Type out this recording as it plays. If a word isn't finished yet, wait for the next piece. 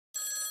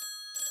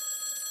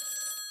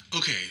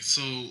Okay,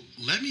 so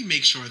let me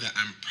make sure that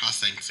I'm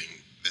processing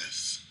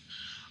this.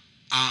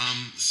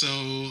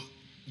 So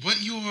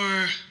what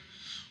you're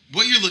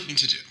what you're looking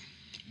to do,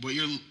 what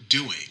you're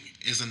doing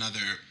is another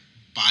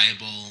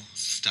Bible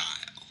style.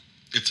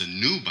 It's a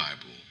new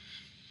Bible.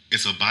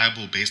 It's a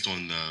Bible based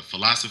on the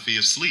philosophy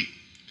of sleep.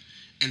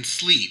 And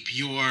sleep,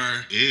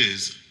 you're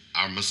Is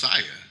our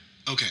Messiah.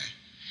 okay.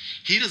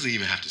 He doesn't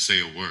even have to say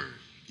a word.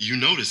 You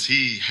notice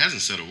he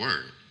hasn't said a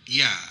word.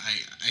 Yeah,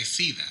 I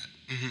see that.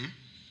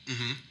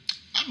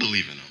 I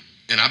believe in him.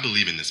 And I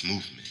believe in this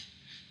movement.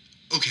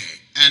 Okay,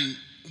 and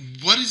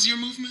what is your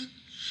movement?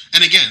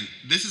 And again,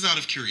 this is out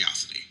of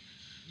curiosity.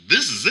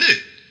 This is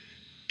it.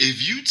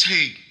 If you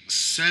take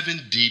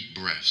 7 deep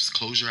breaths,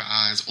 close your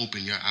eyes,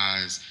 open your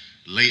eyes,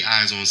 lay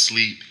eyes on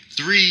sleep,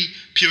 3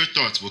 pure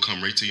thoughts will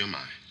come right to your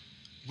mind.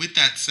 With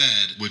that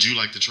said, Would you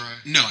like to try?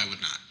 no, I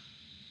would not.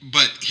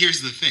 But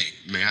here's the thing.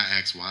 May I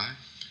ask why?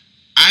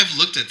 I've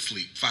looked at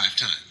sleep 5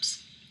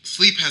 times.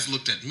 Sleep has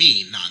looked at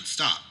me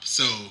nonstop.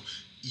 So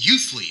you,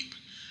 sleep,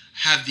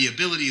 have the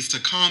abilities to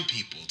calm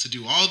people, to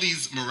do all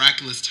these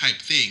miraculous type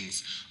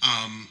things,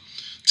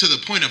 to the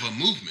point of a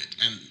movement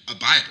and a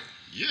Bible.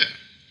 Yeah.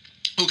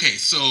 Okay,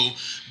 so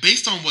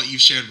based on what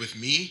you've shared with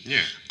me,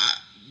 Yeah.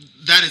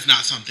 that is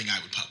not something I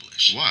would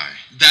publish. Why?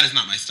 That is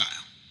not my style.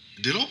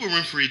 Did Oprah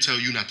Winfrey tell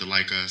you not to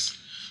like us?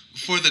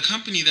 For the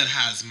company that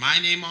has my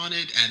name on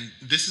it, and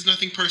this is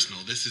nothing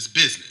personal, this is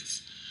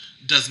business,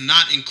 does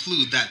not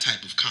include that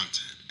type of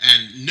content.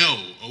 And no,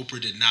 Oprah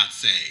did not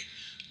say,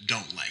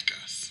 don't like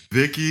us.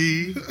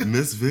 Vicky,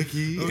 Miss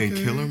Vicky, and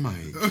Okay. Killer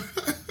Mike.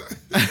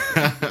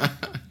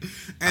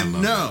 And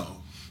love no,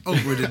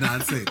 Oprah did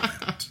not say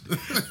that.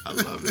 I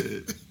love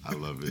it. I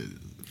love it.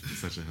 It's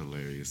such a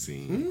hilarious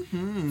scene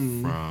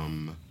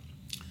from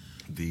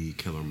the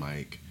Killer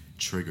Mike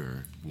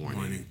trigger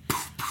warning.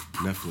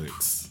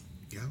 Netflix.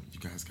 Yep. You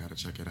guys got to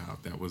check it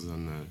out. That was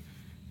on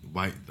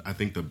I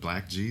think the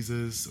Black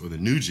Jesus or the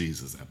New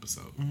Jesus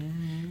episode.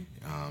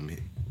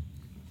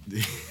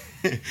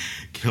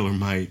 Killer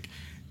Mike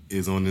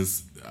is on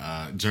this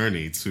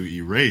journey to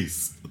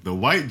erase the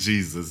white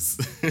Jesus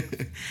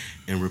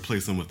and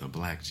replace him with a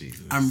black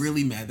Jesus. I'm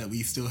really mad that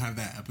we still have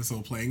that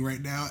episode playing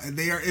right now, and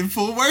they are in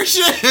full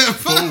worship.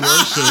 Full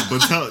worship, but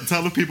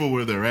tell the people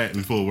where they're at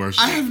in full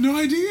worship. I have no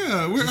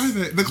idea. Where are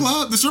they? The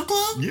club? The strip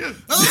club? Yeah.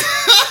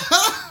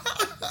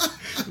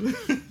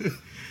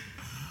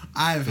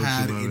 I've Don't you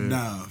had love it?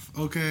 enough.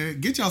 Okay,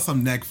 get y'all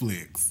some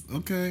Netflix.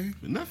 Okay,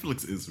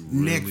 Netflix is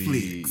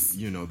really,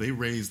 Netflix. they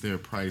raised their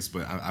price,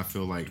 but I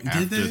feel like Did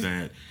after they?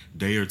 that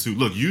day or two,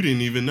 look, you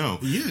didn't even know.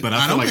 Yeah, but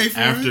I I feel don't pay like for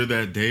after it.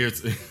 that day or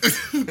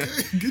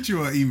two, get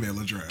you an email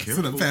address and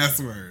a Careful.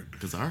 password.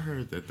 because I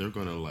heard that they're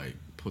gonna like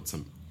put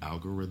some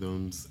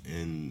algorithms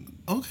in.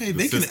 Okay, the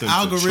they can system to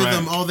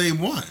algorithm track all they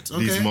want.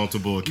 Okay, these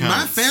multiple my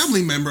accounts.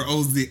 family member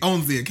owns the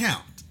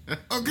account.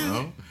 Okay.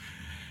 Well,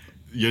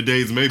 your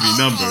days may be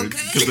numbered okay.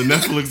 because the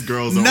Netflix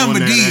girls are Number on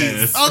that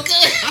D's. ass.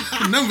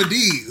 Okay. Number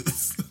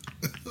D's.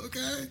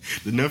 Okay.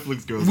 The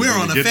Netflix girls. We're are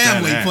gonna on a get that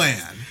family ass.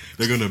 plan.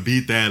 They're gonna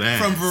beat that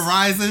ass From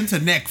Verizon to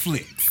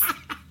Netflix.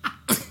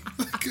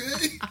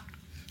 Okay.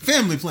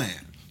 Family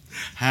plan.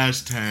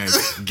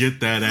 Hashtag get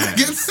that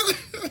ass.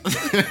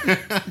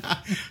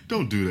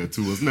 Don't do that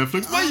to us,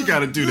 Netflix. Why you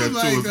gotta do that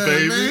Like to us, that,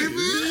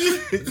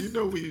 baby? You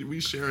know we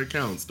share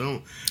accounts.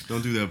 Don't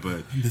do that.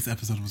 But This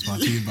episode was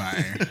brought to you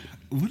by,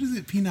 what is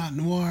it, Pinot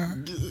Noir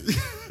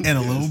and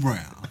a little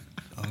brown.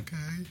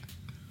 Okay.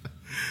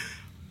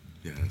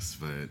 yes,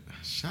 but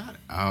shout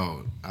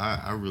out.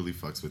 I really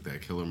fucks with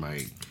that Killer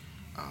Mike.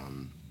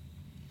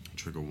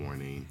 Trigger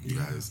warning, you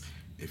guys.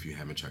 If you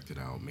haven't checked it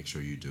out, make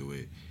sure you do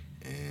it.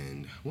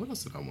 And what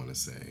else did I want to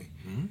say?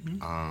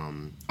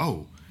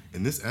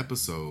 In this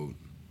episode,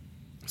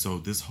 so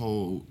this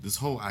whole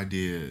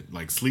idea,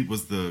 like sleep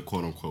was the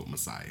quote unquote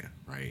Messiah,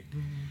 right?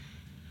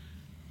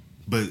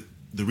 But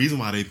the reason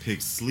why they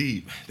picked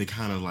sleep, they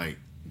kind of like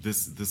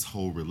this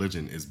whole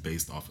religion is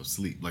based off of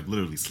sleep, like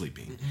literally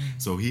sleeping.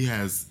 So he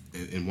has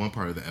in one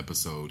part of the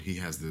episode, he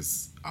has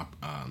this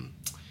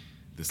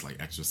this like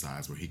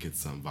exercise where he gets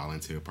some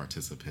volunteer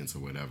participants or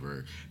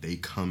whatever. They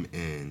come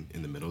in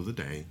the middle of the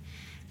day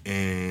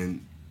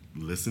and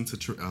listen to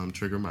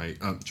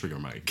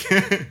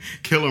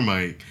Killer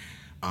Mike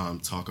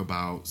talk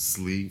about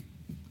sleep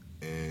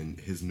and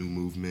his new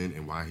movement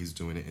and why he's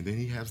doing it, and then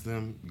he has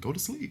them go to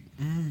sleep.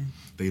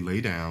 They lay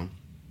down,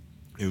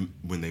 and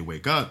when they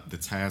wake up, the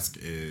task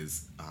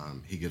is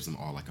he gives them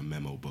all like a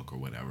memo book or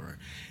whatever,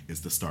 is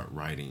to start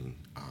writing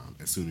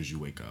as soon as you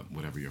wake up,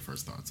 whatever your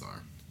first thoughts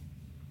are.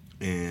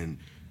 And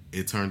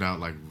it turned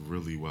out like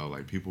really well.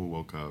 Like people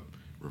woke up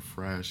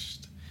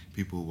refreshed.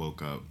 People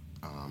woke up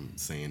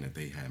saying that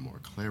they had more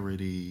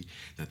clarity,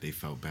 that they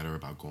felt better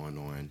about going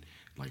on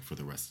like for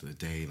the rest of the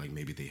day. Like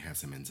maybe they had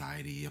some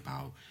anxiety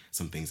about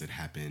some things that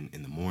happened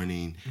in the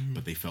morning,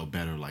 but they felt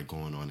better like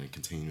going on and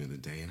continuing the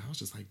day. And I was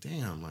just like,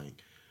 damn,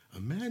 like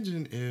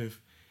imagine if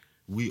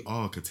we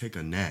all could take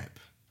a nap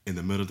in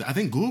the middle of the, I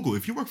think Google,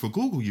 if you work for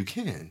Google, you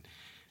can.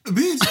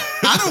 Bitch,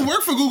 I don't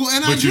work for Google,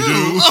 and I But you do.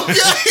 do.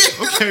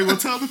 Okay. Okay, well,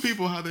 tell the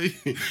people how they.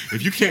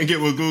 If you can't get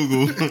with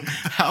Google,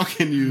 how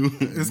can you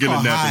It's get a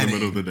called nap hiding. in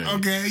the middle of the day?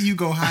 Okay, you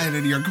go hide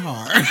in your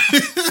car.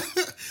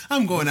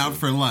 I'm going out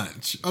for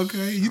lunch.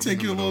 Okay, you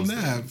take your little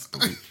naps.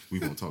 We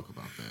won't talk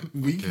about that.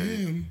 We okay?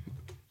 can.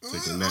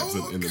 Taking naps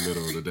in the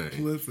middle of the day.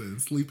 Listen,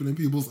 sleeping in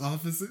people's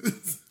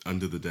offices.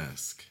 Under the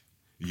desk.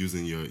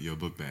 Using your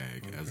book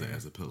bag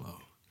as a pillow.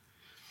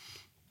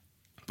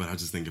 But I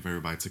just think if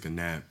everybody took a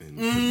nap and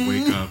could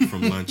wake up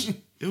from lunch,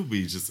 it would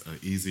be just a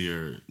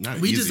easier,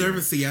 We deserve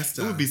a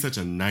siesta. It would be such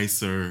a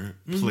nicer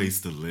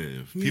place to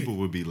live. People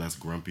would be less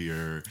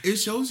grumpier. It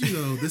shows you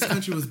though, this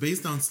country was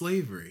based on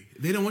slavery.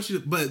 They don't want you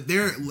to, but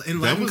they're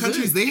in Latin was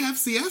countries, it. they have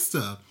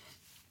siesta.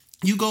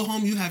 You go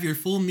home, you have your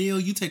full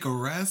meal, you take a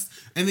rest,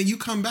 and then you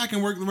come back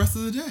and work the rest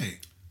of the day.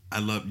 I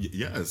love,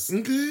 yes.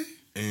 Okay.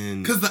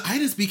 And Because the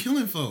itis be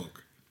killing folk.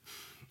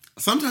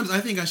 Sometimes I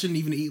think I shouldn't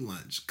even eat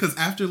lunch. Because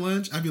after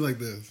lunch, I'd be like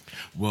this.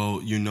 well,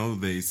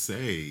 they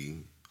say,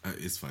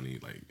 it's funny,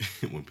 like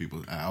when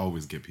people, I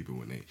always get people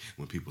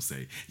when people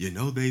say,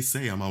 they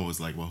say, I'm always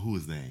like, well, who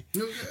is they?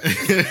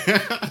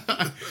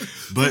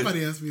 But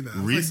Somebody asked me that. I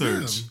was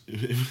research.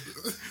 like,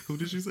 Who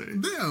did you say?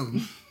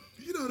 them.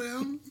 You know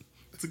them.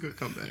 That's a good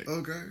comeback.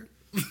 Okay.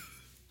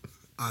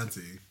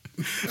 Auntie.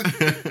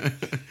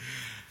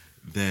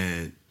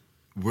 That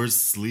we're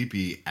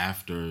sleepy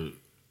after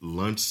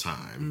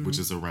lunchtime, which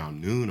is around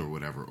noon or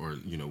whatever, or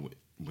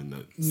when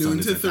the Noon sun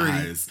is to at the 3.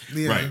 highest.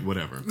 Yeah. Right,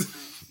 whatever.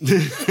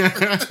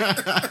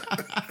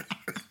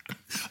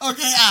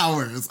 Okay,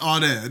 hours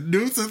on end.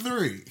 Noon to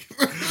 3.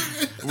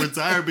 We're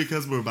tired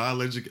because we're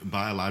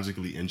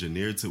biologically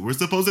engineered to. We're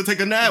supposed to take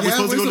a nap. Yeah, we're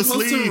supposed to go to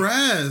supposed sleep. to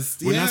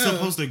rest. We're yeah. not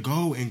supposed to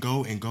go and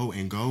go and go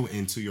and go.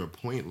 And to your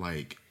point,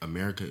 like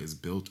America is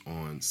built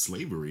on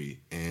slavery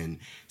and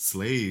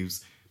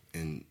slaves,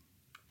 and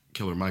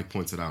Killer Mike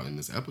points it out in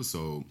this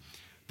episode.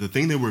 The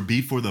thing they were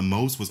beat for the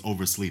most was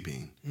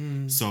oversleeping.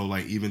 So,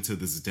 like, even to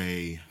this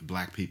day,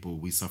 Black people,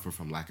 we suffer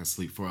from lack of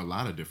sleep for a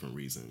lot of different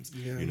reasons.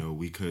 Yeah.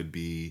 We could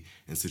be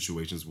in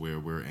situations where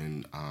we're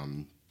in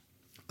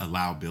a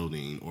loud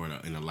building or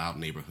in a loud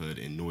neighborhood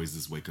and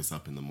noises wake us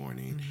up in the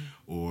morning.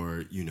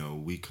 Or,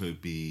 we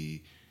could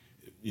be,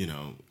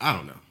 I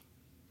don't know.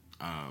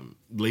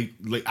 Late,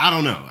 I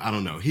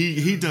don't know.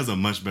 He does a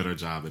much better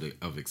job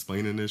of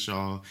explaining this,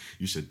 y'all.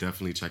 You should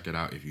definitely check it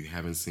out if you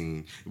haven't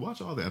seen.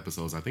 Watch all the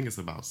episodes. I think it's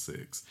about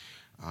 6.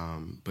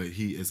 But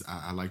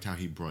I liked how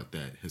he brought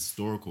that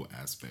historical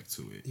aspect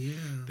to it. Yeah.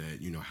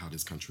 That how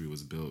this country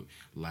was built,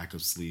 lack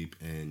of sleep,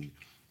 and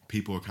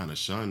people are kind of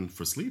shunned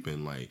for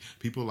sleeping. Like,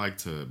 people like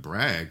to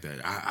brag that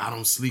I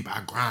don't sleep,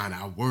 I grind,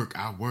 I work,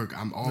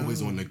 I'm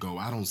always on the go,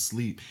 I don't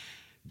sleep.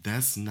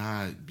 That's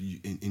not,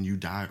 and you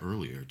die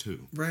earlier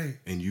too. Right.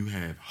 And you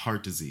have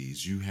heart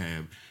disease, you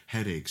have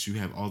headaches, you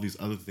have all these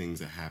other things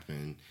that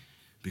happen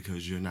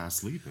because you're not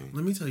sleeping.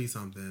 Let me tell you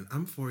something.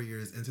 I'm 4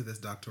 years into this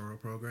doctoral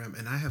program,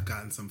 and I have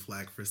gotten some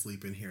flack for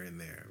sleeping here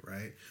and there,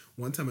 right?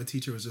 One time a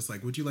teacher was just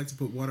like, would you like to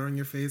put water on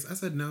your face? I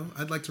said, no,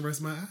 I'd like to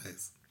rest my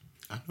eyes.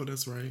 I know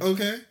that's right.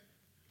 Okay.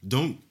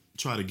 Don't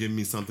try to give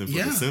me something for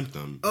the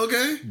symptom.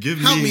 Okay. Give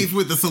Help me- me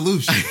with the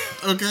solution.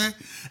 Okay.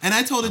 And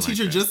I told a like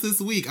teacher that. just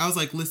this week, I was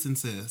like, listen,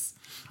 sis,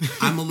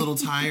 I'm a little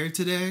tired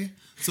today.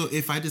 So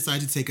if I decide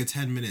to take a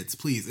 10 minutes,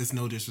 please, it's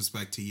no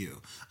disrespect to you.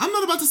 I'm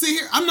not about to sit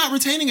here. I'm not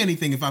retaining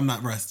anything if I'm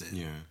not rested.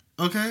 Yeah.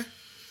 Okay.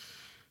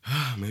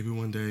 Maybe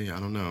one day, I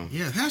don't know.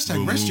 Yeah. Hashtag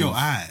We'll rest your move.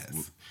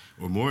 eyes.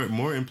 Or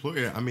more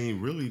employer. I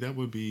mean, really, that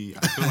would be.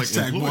 I feel like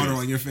Hashtag employers. water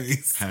on your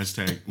face.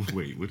 Hashtag.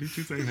 Wait, what did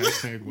you say?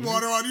 Hashtag what?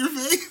 Water on your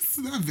face?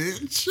 That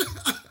bitch.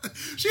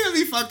 She had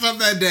me fucked up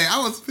that day. I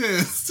was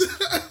pissed.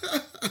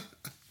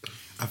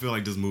 I feel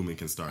like this movement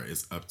can start.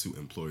 It's up to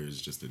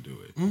employers just to do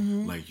it.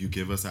 Like, you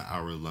give us an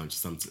hour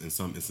lunch. In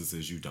some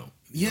instances, you don't.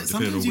 Yeah,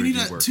 depending sometimes on you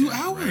where need work 2 at,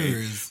 right?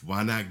 hours.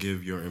 Why not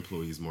give your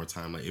employees more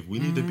time? Like, if we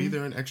need to be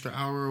there an extra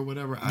hour or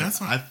whatever, That's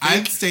fine. I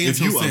think I'd stay if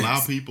until you 6.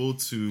 allow people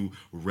to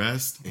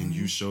rest and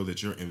you show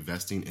that you're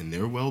investing in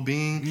their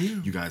well-being,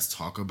 you guys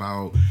talk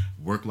about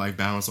work-life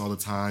balance all the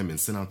time and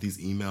send out these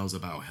emails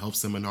about health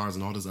seminars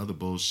and all this other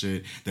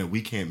bullshit that we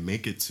can't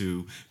make it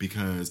to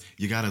because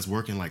you got us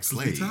working like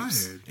slaves.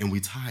 tired. And we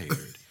tired.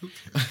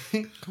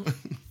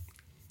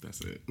 That's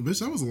it.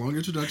 Bitch, that was a long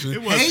introduction.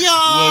 It was, hey, y'all!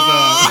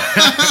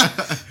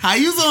 How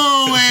you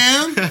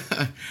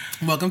doing?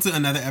 Welcome to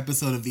another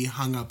episode of the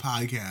Hung Up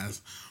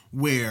Podcast,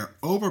 where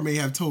Oprah may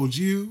have told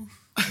you,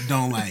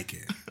 don't like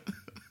it.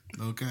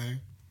 Okay?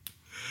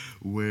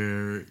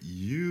 where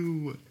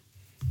you,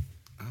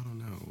 I don't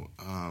know,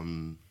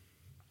 I'm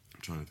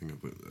trying to think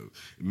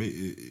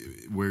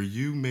of where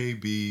you may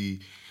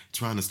be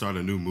trying to start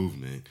a new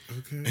movement,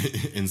 Okay.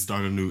 and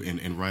start a new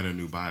and write a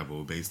new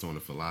Bible based on a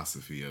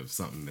philosophy of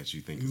something that you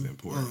think is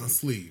important.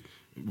 Sleep.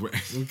 Right.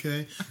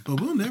 Okay, but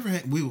we'll never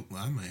I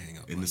might hang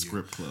up In on the you.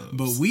 script clubs.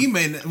 But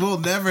we'll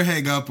never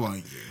hang up on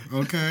you.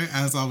 Okay,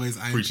 as always,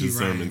 I'm Preaching T.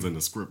 Ryan. sermons in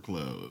the script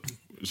club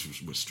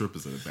with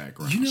strippers in the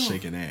background, You know-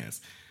 shaking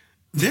ass.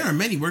 There are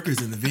many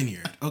workers in the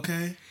vineyard.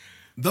 Okay,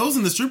 those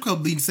in the strip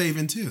club need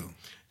saving too.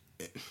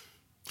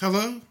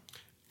 Hello.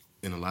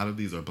 And a lot of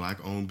these are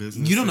Black-owned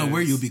businesses. You don't know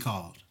where you'll be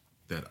called.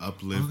 That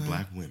uplift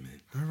Black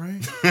women. All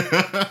right.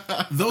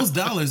 Those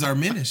dollars are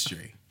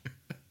ministry.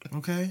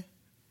 Okay?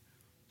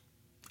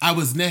 I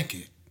was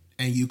naked,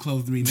 and you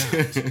clothed me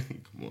not.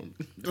 Come on.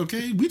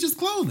 Okay? We just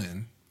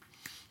clothing.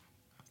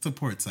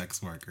 Support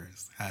sex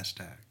workers.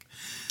 Hashtag.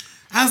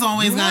 As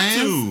always, guys,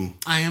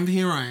 I am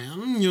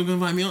P-Ryan. You can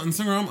find me on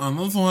Instagram, on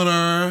the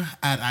Twitter,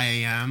 at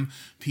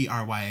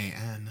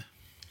IAMPRYAN.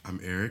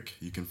 I'm Eric.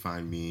 You can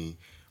find me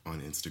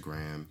on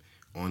Instagram,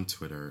 on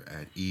Twitter,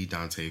 at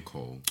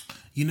eDanteCole.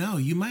 You know,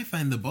 you might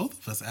find the both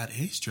of us at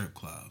a strip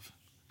club.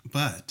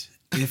 But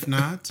if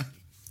not,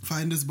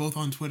 find us both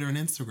on Twitter and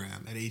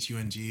Instagram at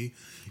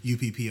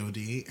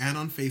HUNGUPPOD and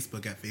on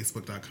Facebook at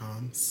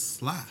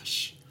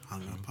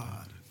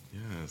facebook.com/HungaPod.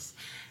 Yes.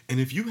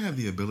 And if you have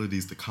the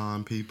abilities to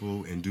calm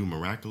people and do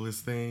miraculous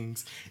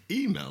things,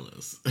 email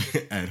us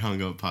at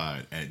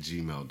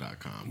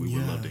hunguppod@gmail.com. We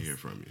would love to hear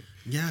from you.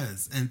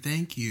 Yes, and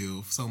thank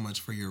you so much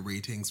for your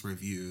ratings,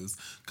 reviews,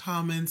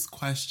 comments,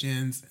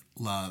 questions,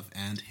 love,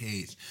 and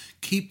hate.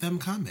 Keep them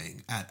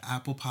coming at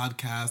Apple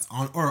Podcasts,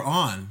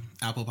 on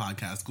Apple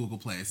Podcasts, Google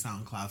Play,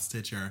 SoundCloud,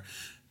 Stitcher,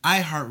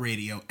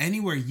 iHeartRadio,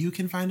 anywhere you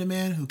can find a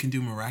man who can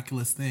do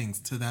miraculous things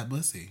to that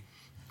pussy.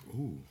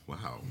 Ooh,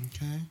 wow.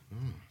 Okay?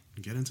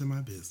 Get into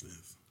my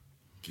business.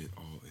 Get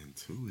all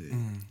into it.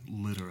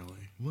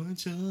 Literally.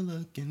 What you're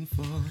looking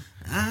for.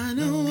 I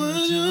know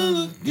what you're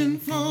looking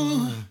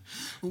for.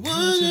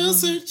 What you're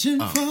searching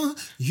for.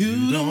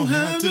 You don't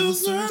have to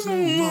search no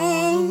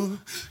more.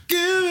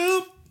 Give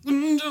up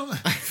and joy.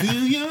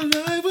 Fill your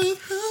life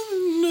with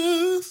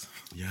happiness.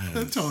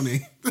 Yes.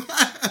 Tony.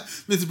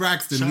 Miss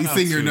Braxton, Shout we out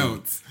sing your to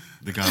notes.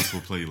 The gospel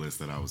playlist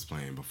that I was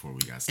playing before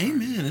we got started.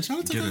 Amen. And shout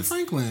out to Ben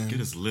Franklin.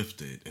 Get us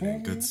lifted and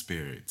in good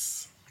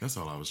spirits. That's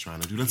all I was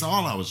trying to do. That's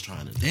all I was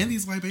trying to do. And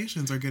these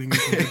libations are getting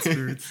us in good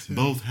spirits too.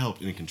 Both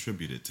helped and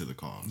contributed to the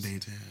cause. They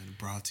did.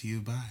 Brought to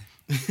you by.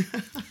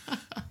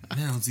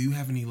 Now, do you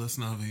have any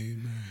listener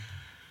feedback?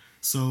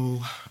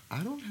 So,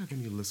 I don't have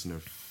any listener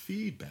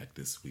feedback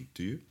this week,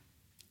 do you?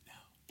 No.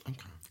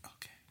 Okay.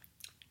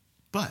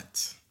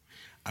 But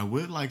I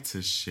would like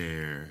to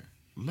share,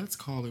 let's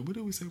call it, what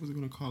did we say we were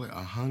going to call it?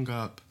 A hung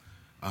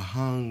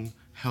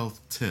health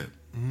tip.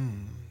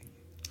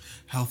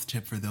 Health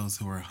tip for those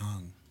who are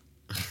hung.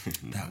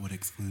 That would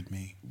exclude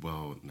me.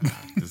 Well, nah.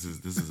 This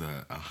is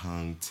a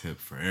hung tip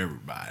for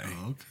everybody.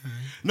 Okay.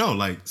 No,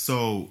 like,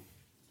 so,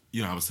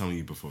 I was telling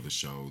you before the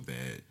show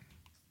that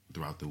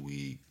throughout the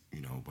week,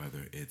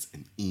 whether it's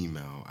an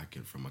email I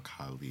get from a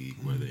colleague,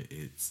 whether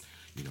it's,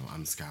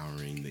 I'm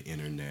scouring the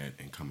internet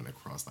and coming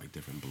across like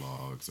different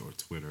blogs or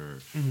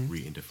Twitter,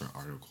 reading different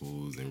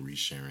articles and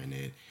resharing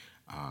it.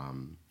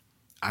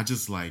 I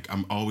just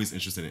I'm always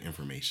interested in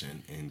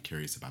information and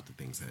curious about the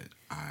things that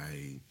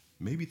I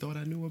maybe thought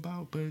I knew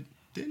about, but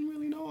didn't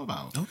really know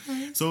about.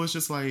 Okay. So it's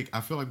just I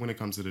feel like when it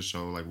comes to the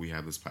show, we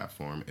have this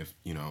platform, if,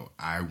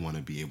 I want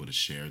to be able to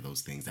share those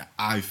things that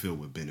I feel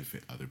would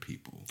benefit other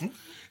people. Okay.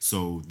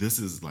 So this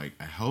is a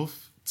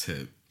health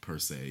tip per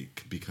se,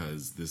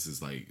 because this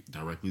is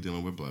directly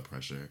dealing with blood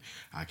pressure.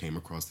 I came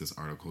across this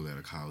article that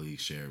a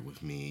colleague shared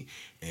with me,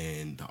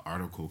 and the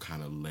article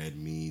kind of led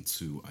me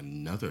to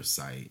another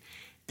site.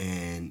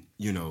 And,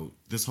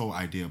 this whole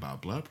idea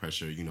about blood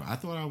pressure, I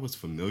thought I was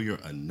familiar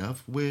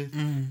enough with,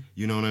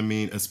 you know what I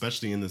mean?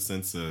 Especially in the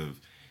sense of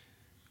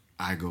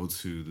I go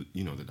to,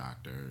 the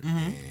doctor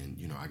and,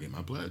 I get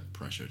my blood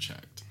pressure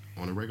checked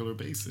on a regular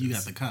basis. You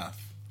got the cuff.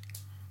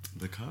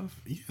 The cuff?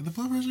 Yeah, the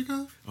blood pressure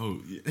cuff?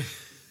 Oh, yeah.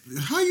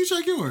 How you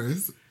check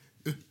yours?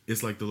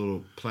 It's the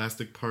little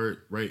plastic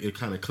part, right? It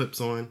kind of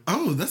clips on.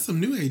 Oh, that's some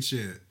new age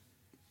shit.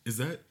 Is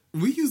that?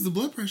 We use the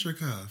blood pressure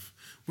cuff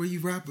where you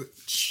wrap it.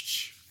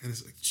 And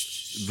it's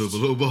the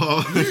little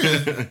ball.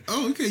 Yeah.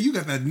 Oh, okay. You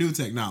got that new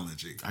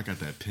technology. I got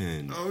that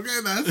pen. Okay,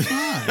 that's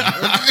fine.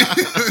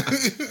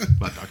 Okay.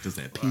 My doctor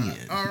said pen.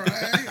 All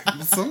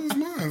right. So is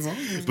mine.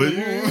 But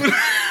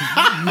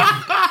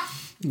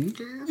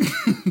okay.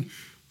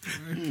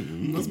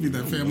 Must be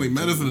that family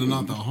medicine and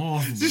not the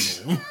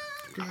hospital.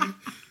 Okay.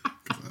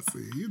 Because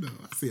I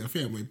see a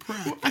family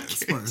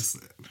practice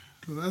person.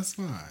 So that's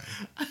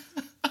fine.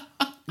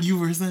 You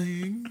were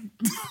saying?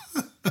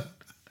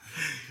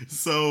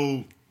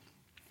 So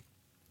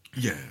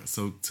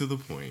to the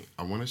point,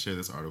 I want to share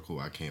this article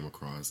I came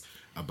across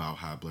about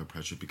high blood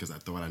pressure because I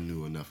thought I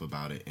knew enough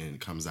about it, and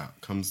come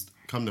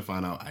to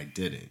find out I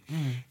didn't.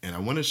 And I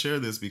want to share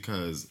this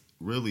because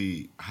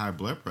really high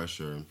blood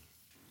pressure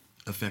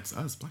affects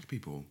us, Black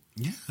people,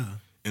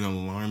 in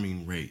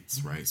alarming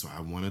rates, right? So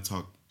I want to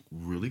talk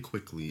really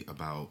quickly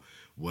about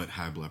what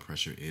high blood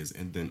pressure is,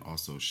 and then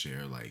also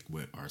share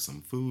what are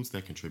some foods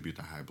that contribute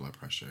to high blood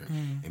pressure,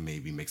 and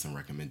maybe make some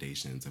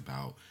recommendations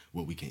about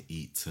what we can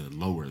eat to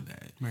lower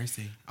that.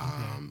 Mercy.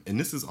 And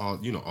this is all,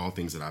 all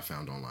things that I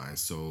found online.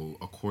 So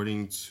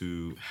according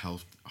to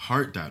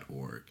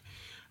heart.org,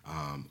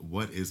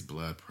 what is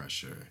blood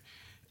pressure?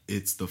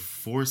 it's the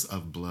force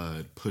of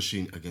blood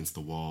pushing against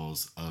the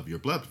walls of your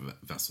blood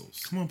vessels.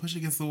 Come on, push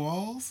against the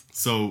walls.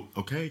 So,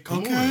 okay, come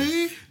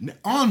Okay. on.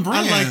 On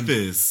brand. I like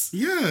this.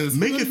 Yes.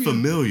 Make it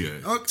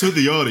familiar to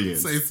the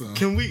audience. Say so.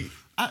 Can we?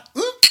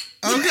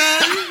 Okay.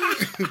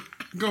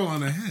 Go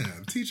on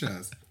ahead. Teach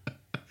us.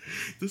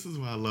 This is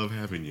why I love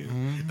having you.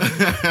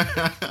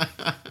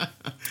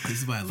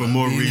 This is why I love For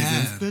more being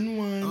reasons had. than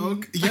one.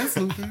 Okay. Yes,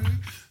 okay.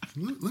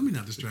 Let me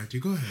not distract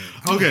you. Go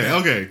ahead.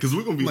 Okay. Because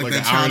we're going to be like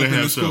an that hour child and a up in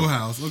the half show.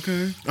 schoolhouse.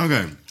 Okay.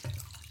 Okay.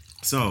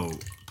 So,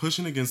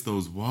 pushing against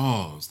those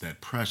walls,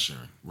 that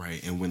pressure,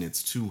 right? And when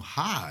it's too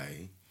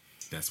high,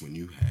 that's when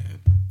you have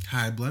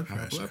High blood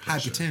pressure.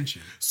 Hypertension.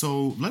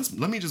 So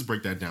let me just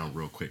break that down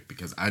real quick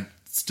because I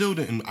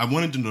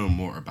wanted to know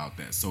more about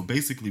that. So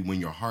basically when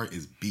your heart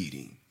is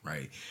beating,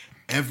 right?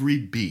 Every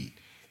beat,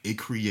 it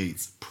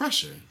creates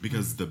pressure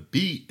because the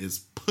beat is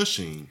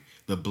pushing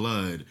the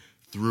blood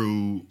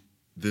through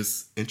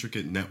this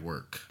intricate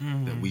network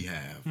that we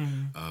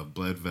have,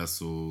 blood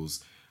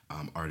vessels,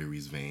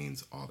 arteries,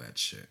 veins, all that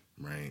shit,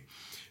 right?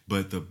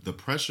 But the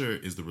pressure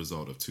is the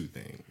result of two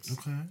things.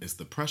 Okay. It's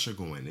the pressure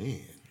going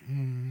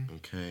in,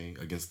 okay,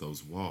 against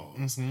those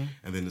walls. And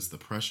then it's the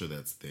pressure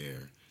that's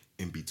there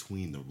in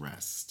between the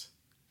rest.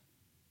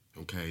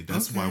 Okay?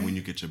 That's why when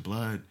you get your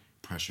blood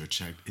pressure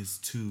checked, it's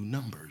 2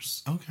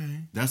 numbers.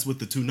 Okay. That's what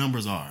the 2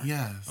 numbers are.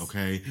 Yes.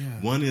 Okay?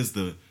 Yeah. One is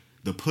the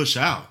push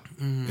out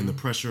and the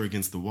pressure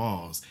against the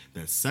walls.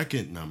 That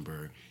second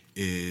number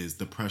is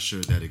the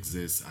pressure that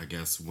exists, I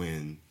guess,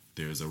 when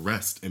there's a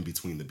rest in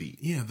between the beat.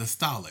 Yeah, the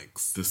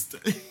stolics.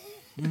 The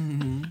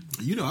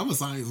You know, I'm a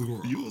science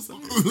girl. You was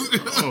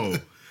oh.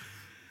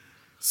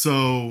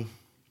 So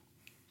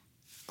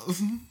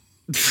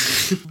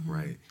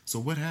right. So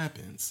what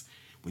happens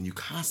when you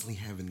constantly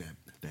having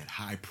that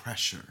high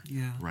pressure?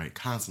 Yeah. Right.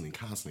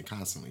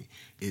 Constantly.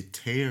 It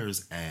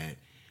tears at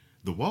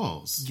the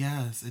walls.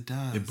 Yes, it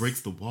does. It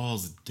breaks the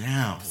walls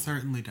down.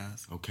 Certainly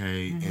does.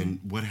 Okay. And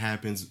what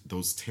happens?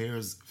 Those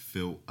tears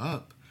fill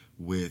up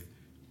with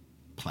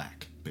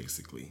plaque,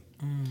 basically.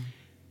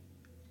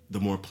 The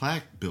more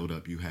plaque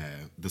buildup you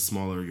have, the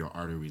smaller your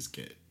arteries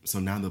get. So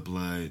now the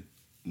blood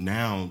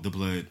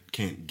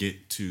can't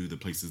get to the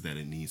places that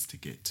it needs to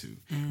get to.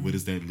 What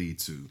does that lead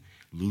to?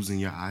 Losing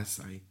your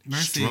eyesight,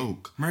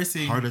 stroke,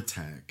 heart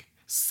attack,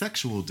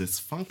 sexual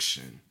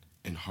dysfunction,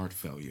 and heart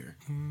failure.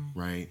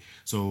 Right?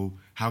 So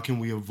how can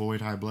we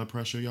avoid high blood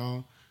pressure,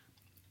 y'all?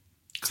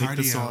 Take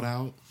the salt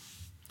out.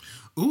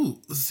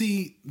 Ooh,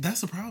 see,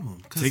 that's a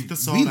problem. Take the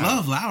salt we out.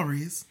 love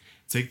Lowry's.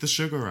 Take the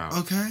sugar out.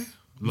 Okay.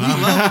 We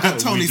love good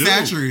Tony We do.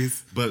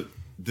 Chachere's. But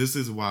this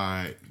is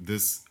why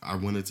I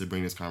wanted to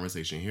bring this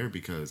conversation here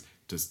because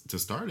to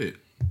start it,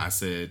 I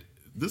said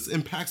this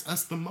impacts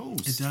us the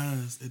most. It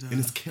does. And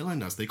it's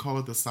killing us. They call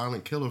it the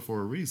silent killer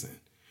for a reason.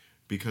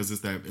 Because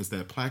it's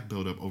that plaque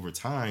buildup over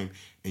time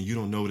and you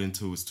don't know it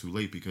until it's too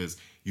late because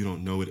you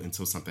don't know it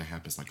until something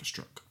happens like a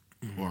stroke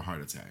or a heart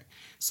attack.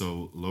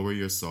 So lower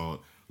your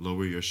salt,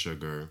 lower your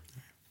sugar,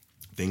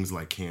 things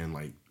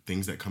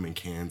that come in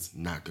cans,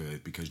 not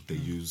good because they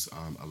use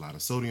a lot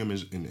of sodium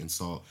and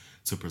salt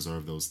to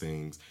preserve those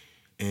things.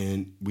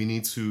 And we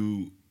need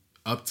to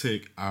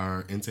uptick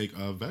our intake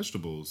of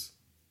vegetables.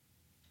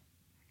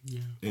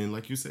 Yeah. And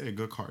like you said,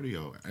 good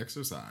cardio,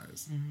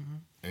 exercise.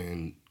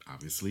 And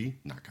obviously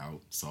knock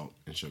out salt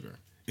and sugar,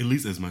 at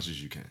least as much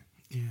as you can.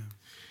 Yeah.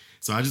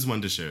 So I just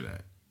wanted to share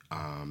that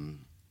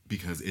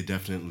because it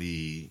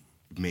definitely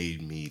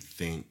made me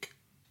think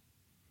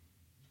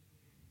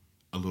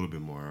a little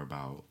bit more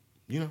about,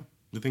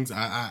 the things.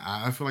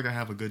 I feel like I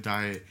have a good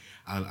diet.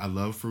 I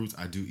love fruits.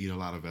 I do eat a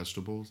lot of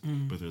vegetables,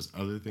 but there's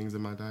other things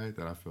in my diet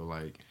that I feel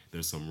like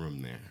there's some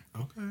room there.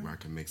 Okay. Where I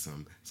can make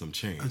some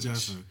change.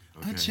 Adjustment.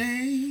 Okay.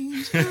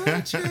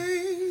 A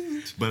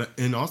change. But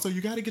and also you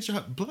got to get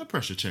your blood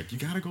pressure checked. You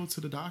got to go to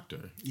the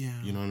doctor. Yeah.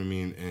 You know what I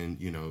mean? And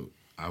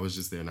I was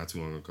just there not too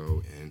long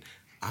ago, and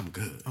I'm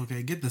good.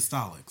 Okay, get the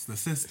stolics, the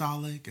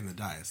systolic and the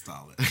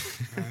diastolic.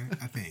 Right?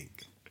 I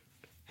think.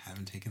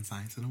 Haven't taken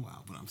science in a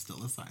while, but I'm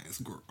still a science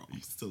girl.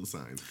 You're still a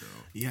science girl.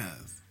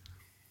 Yes.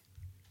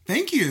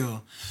 Thank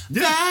you.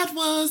 Yeah. That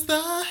was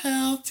the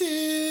health tip.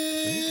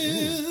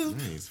 Ooh,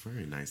 nice,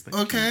 very nice. Thank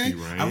Okay. you,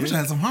 Ryan. I wish I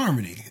had some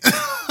harmony.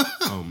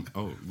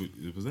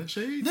 Was that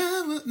shade?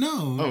 No.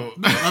 Oh.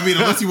 I mean,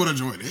 unless you want to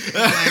join it.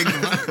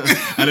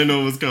 I didn't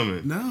know it was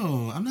coming.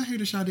 No, I'm not here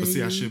to shout at But see,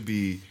 you. I should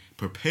be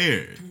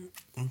prepared.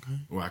 Okay.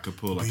 Or I could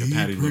pull like a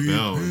Patti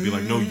LaBelle and be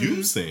like, no,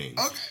 you sing.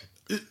 Okay.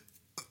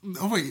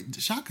 Oh, wait.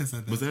 Shaka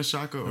said that. Was that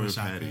Shaka or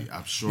Shaka. Patty?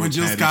 I'm sure When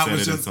Jill Patty Scott said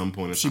was it just, at some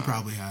point in she time.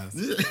 probably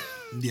has.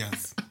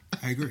 Yes,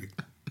 I agree.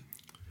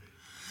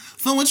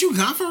 So what you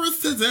got for us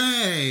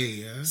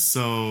today?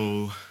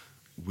 So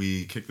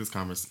we kicked this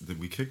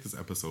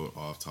episode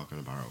off talking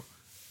about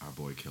our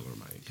boy Killer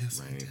Mike,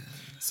 yes, right? We did.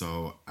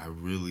 So I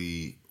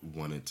really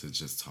wanted to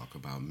just talk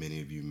about,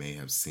 many of you may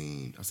have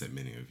seen, I said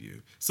many of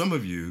you, some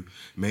of you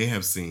may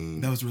have seen.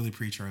 That was really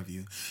preacher of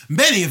you.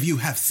 Many of you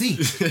have seen.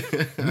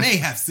 May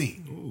have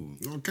seen. Ooh,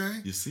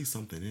 okay. You see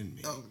something in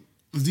me.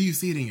 Do you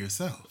see it in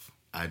yourself?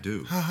 I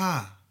do. Ha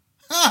ha.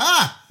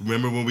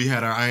 Remember when we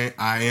had our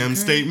I am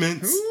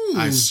statements? Ooh.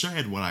 I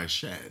shed what I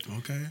shed.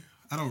 Okay.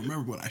 I don't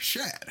remember what I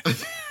shed.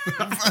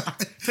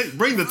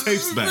 Bring the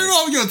tapes back. Bring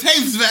all your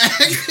tapes back.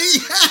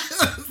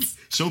 Yes.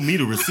 Show me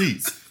the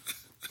receipts.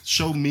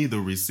 Show me the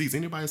receipts.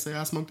 Anybody say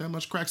I smoked that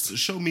much crack?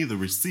 Show me the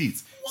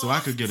receipts so I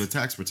could get a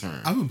tax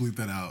return. I'm going to bleep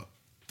that out.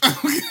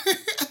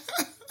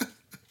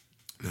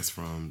 That's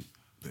from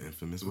the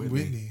infamous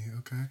Whitney.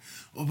 Okay.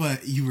 Well,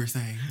 but you were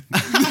saying.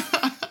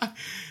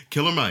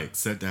 Killer Mike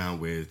sat down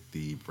with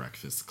the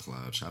Breakfast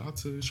Club. Shout out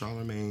to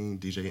Charlamagne,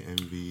 DJ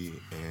Envy,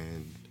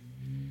 and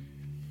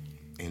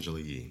Angela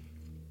Yee.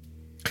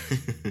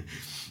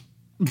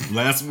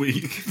 Last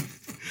week,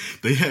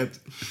 they had...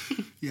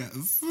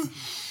 Yes.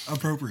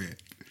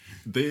 Appropriate.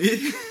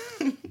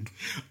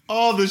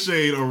 All the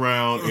shade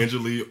around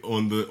Angela Yee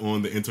on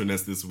the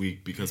internet this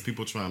week because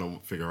people trying to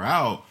figure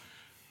out,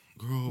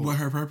 girl, what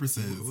her purpose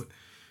is.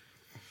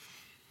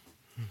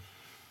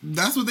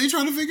 That's what they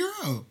trying to figure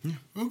out. Yeah.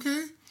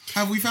 Okay.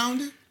 Have we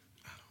found it?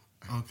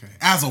 Okay.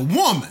 As a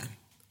woman.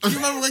 You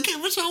remember when K.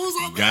 Michelle was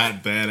on there?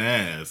 Got that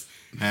ass.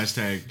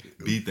 Hashtag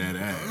beat that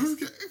ass.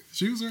 Okay.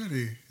 She was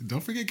ready.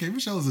 Don't forget K.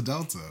 Michelle is a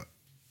Delta.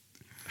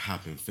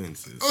 Hopping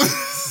fences.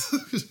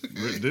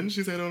 Didn't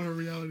she say that on her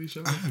reality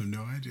show? I have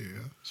no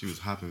idea. She was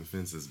hopping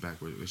fences back.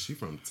 Where's she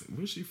from?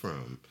 Where's she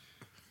from?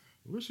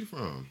 Where's she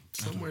from?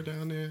 Somewhere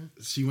down there.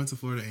 She went to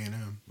Florida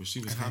A&M. Where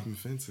she was hopping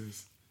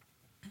fences.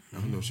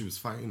 I don't know if she was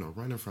fighting or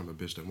running from a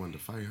bitch that wanted to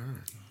fight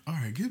her. All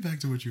right, get back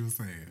to what you were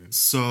saying.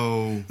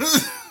 So,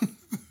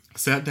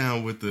 sat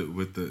down with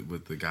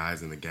the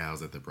guys and the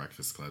gals at the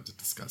Breakfast Club to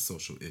discuss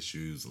social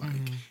issues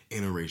like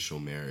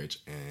interracial marriage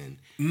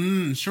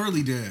and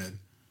surely did.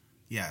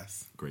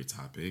 Yes. Great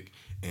topic.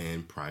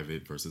 And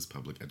private versus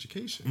public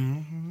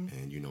education.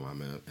 And you know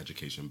I'm an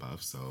education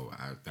buff, so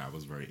I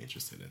was very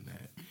interested in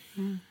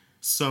that.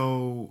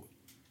 So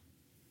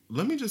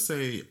let me just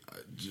say,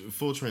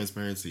 full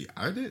transparency,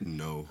 I didn't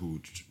know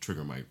who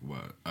Trigger Mike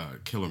was,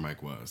 Killer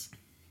Mike was,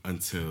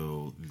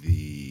 until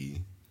the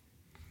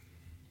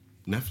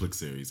Netflix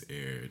series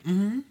aired.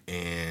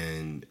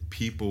 And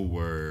people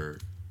were,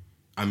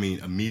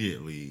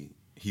 immediately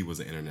he was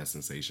an internet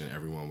sensation.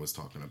 Everyone was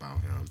talking about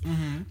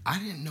him. I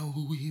didn't know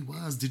who he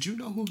was. Did you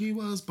know who he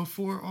was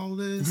before all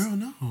this? Girl,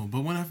 no.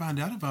 But when I found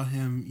out about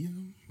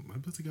him, my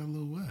pussy got a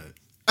little wet.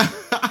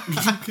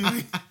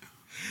 Okay.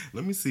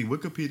 Let me see.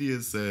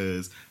 Wikipedia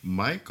says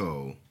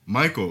Michael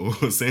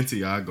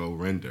Santiago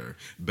Render,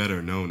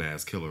 better known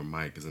as Killer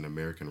Mike, is an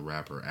American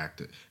rapper,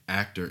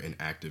 actor, and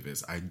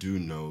activist. I do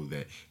know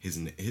that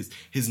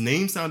his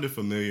name sounded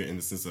familiar in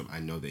the sense of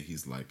I know that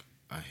he's like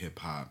a hip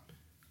hop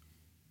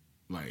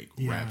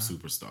rap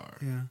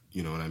superstar. Yeah.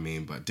 You know what I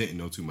mean? But didn't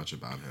know too much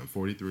about him.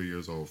 43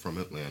 years old, from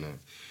Atlanta.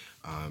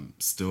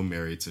 Still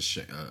married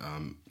to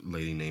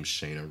lady named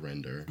Shayna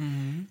Render.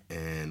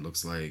 And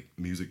looks like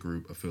music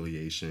group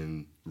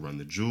affiliation Run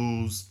the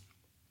Jewels,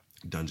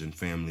 Dungeon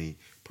Family,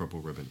 Purple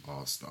Ribbon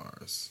All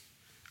Stars.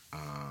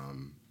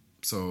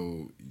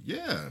 So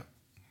yeah,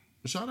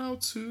 shout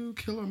out to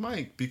Killer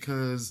Mike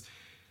because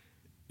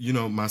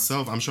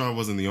myself, I'm sure I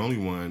wasn't the only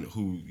one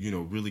who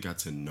really got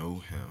to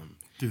know him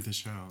through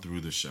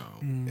the show.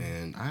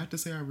 And I have to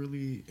say I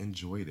really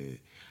enjoyed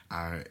it.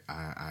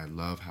 I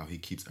love how he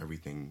keeps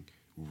everything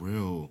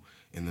real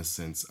in the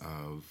sense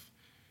of,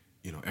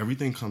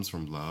 everything comes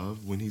from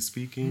love when he's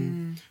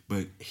speaking,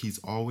 but he's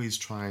always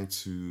trying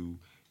to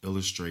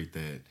illustrate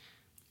that,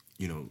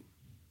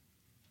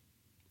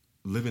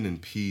 living in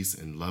peace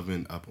and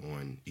loving up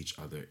on each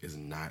other is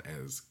not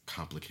as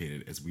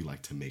complicated as we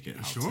like to make it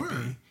out to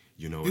be.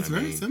 You know what I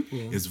mean? It's very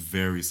simple. It's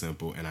very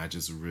simple, and I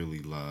just really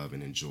love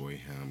and enjoy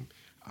him.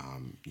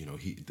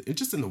 It's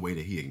just in the way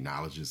that he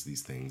acknowledges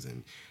these things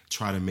and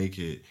try to make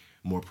it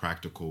more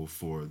practical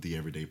for the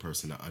everyday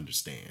person to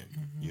understand.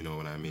 You know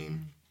what I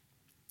mean?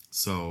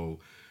 So,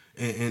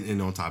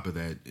 and on top of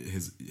that,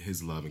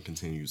 his love and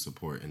continued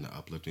support and the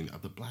uplifting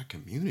of the Black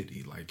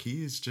community. Like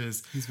he's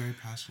very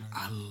passionate.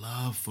 I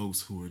love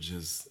folks who are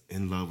just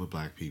in love with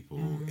Black people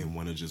and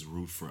want to just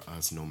root for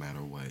us no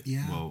matter what.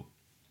 Yeah. Well,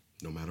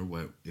 no matter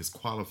what is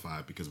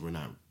qualified because we're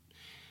not.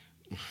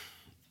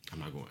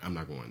 I'm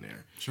not going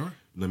there. Sure.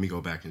 Let me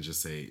go back and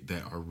just say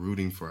that are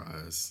rooting for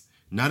us.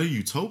 Not a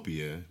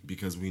utopia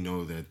because we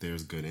know that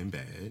there's good and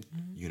bad,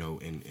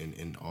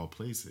 in all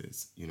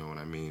places. You know what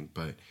I mean?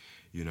 But,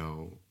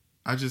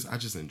 I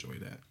just enjoy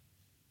that.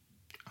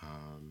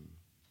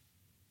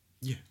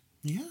 Yeah.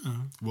 Yeah.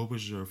 What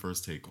was your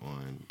first take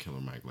on Killer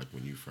Mike? Like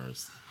when you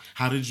first,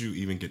 how did you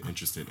even get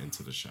interested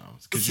into the show?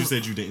 Because you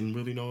said you didn't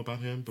really know about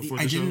him before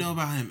the show? I didn't know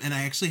about him, and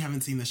I actually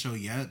haven't seen the show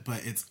yet,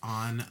 but it's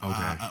on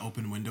an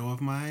open window of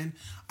mine.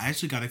 I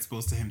actually got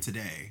exposed to him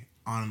today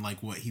on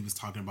what he was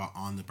talking about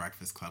on the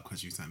Breakfast Club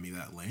because you sent me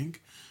that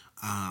link.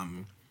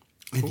 And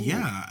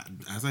yeah,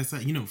 as I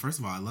said, first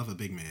of all, I love a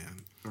big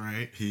man,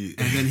 right? And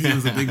then he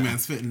was a big man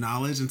spitting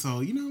knowledge, and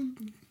so,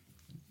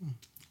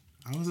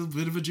 I was a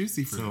bit of a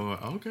juicy fruit. So,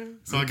 okay.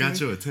 So I got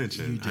your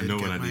attention. I know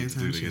what I need to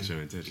do to get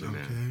your attention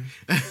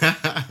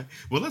now.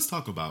 Well, let's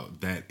talk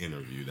about that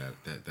interview,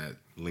 that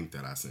link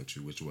that I sent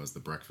you, which was the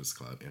Breakfast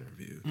Club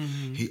interview.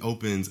 Mm-hmm. He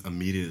opens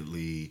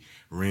immediately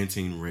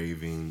ranting,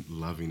 raving,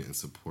 loving, and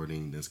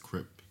supporting this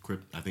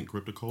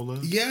Crypto-Cola.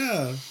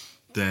 Yeah.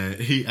 That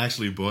he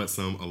actually bought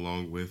some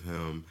along with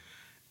him.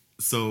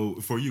 So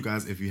for you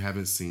guys, if you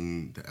haven't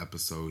seen the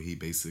episode, he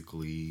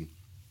basically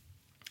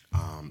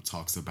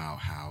talks about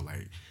how,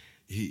 like,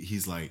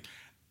 he's like,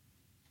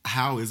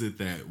 how is it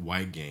that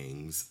white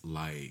gangs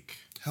like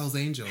Hell's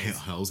Angels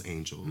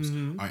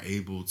mm-hmm. are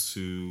able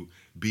to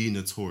be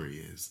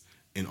notorious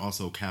and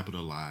also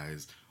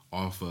capitalize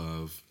off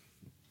of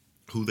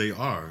who they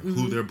are, mm-hmm.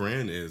 who their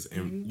brand is,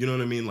 and mm-hmm. you know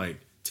what I mean, like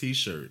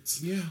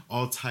T-shirts,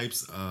 all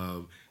types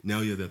of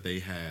Nelia that they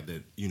have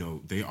that, you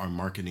know, they are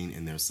marketing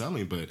and they're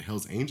selling, but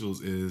Hell's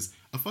Angels is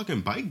a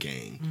fucking bike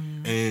gang,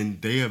 mm-hmm.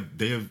 and they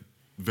have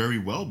very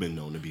well been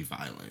known to be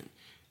violent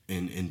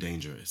and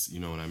dangerous. You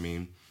know what I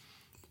mean?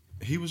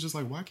 He was just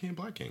like, why can't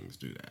black gangs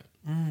do that?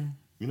 Mm.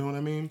 You know what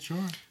I mean? Sure.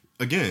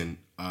 Again,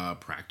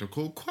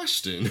 practical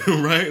question,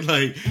 right?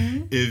 Like,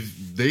 mm-hmm.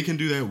 if they can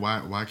do that,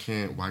 why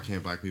can't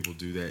black people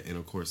do that? And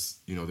of course,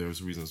 you know,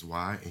 there's reasons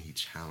why, and he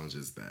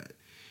challenges that.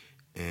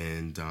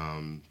 And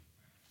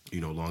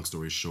you know, long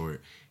story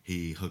short,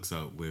 he hooks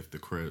up with the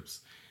Crips,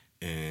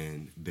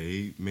 and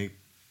they make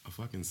a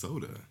fucking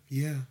soda.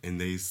 Yeah. And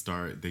they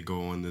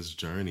go on this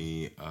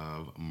journey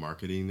of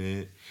marketing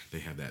it. They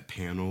have that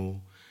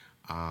panel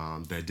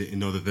that didn't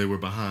know that they were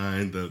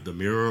behind the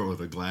mirror or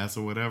the glass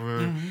or whatever.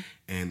 Mm-hmm.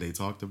 And they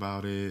talked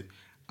about it.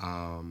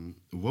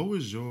 What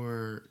was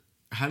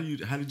how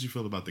did you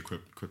feel about the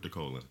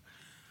Crypto-Cola?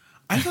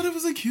 I thought it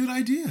was a cute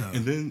idea.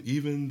 And then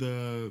even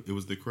it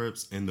was the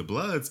Crips and the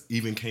Bloods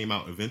even came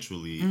out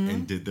eventually mm-hmm.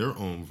 and did their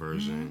own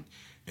version. Mm-hmm.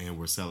 And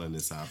we're selling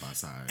this side by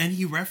side. And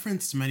he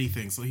referenced many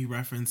things. So he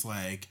referenced,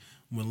 like,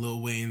 when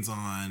Lil Wayne's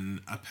on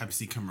a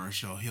Pepsi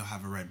commercial, he'll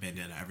have a red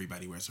bandana.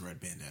 Everybody wears a red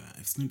bandana.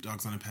 If Snoop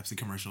Dogg's on a Pepsi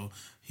commercial,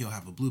 he'll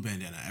have a blue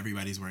bandana.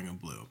 Everybody's wearing a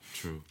blue.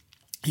 True.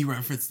 He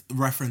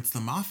referenced the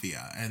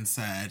mafia and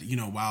said, you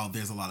know, while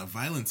there's a lot of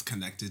violence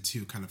connected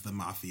to kind of the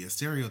mafia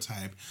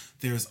stereotype,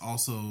 there's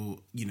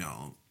also, you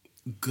know,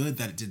 good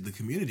that it did the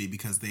community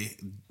because they,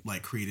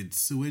 like, created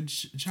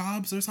sewage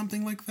jobs or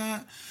something like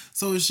that.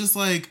 So it's just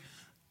like,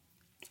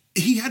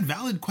 he had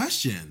valid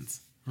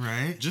questions,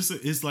 right? Just,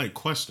 it's like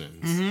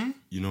questions. Mm-hmm.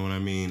 You know what I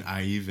mean?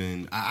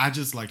 I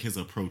just like his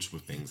approach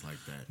with things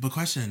like that. But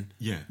question.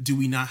 Yeah. Do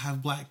we not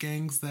have black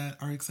gangs that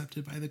are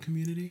accepted by the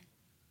community?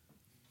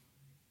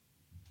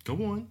 Go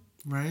on.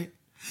 Right?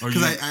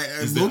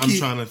 Because I'm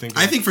trying to think.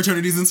 I think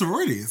fraternities and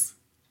sororities.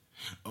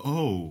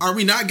 Oh. Are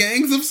we not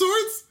gangs of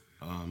sorts?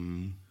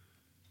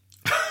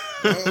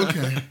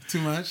 Okay.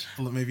 Too much?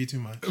 Maybe too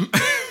much.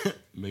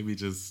 Maybe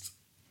just...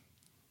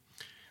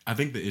 I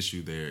think the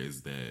issue there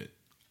is that,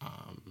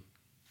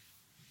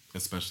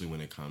 especially when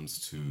it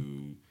comes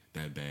to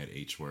that bad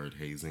H word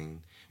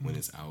hazing, when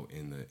it's out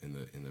in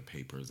the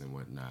papers and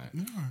whatnot,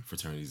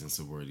 fraternities and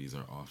sororities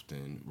are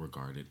often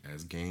regarded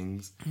as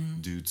gangs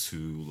due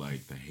to,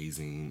 like, the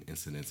hazing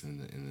incidents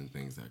and the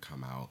things that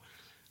come out.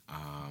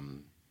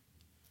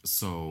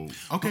 So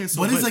okay,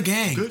 so what is a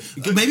gang?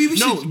 Good. Maybe we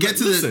should get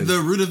to the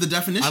root of the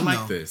definition. I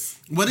like this.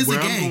 What is a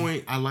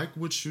gang? I like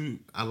what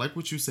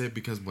you said,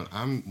 because what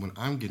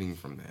I'm getting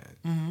from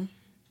that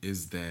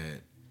is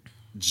that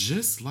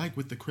just like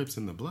with the Crips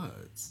and the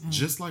Bloods,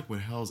 just like with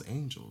Hell's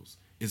Angels,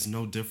 it's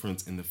no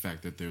difference in the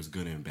fact that there's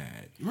good and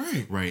bad.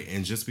 Right.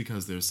 And just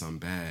because there's some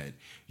bad,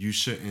 you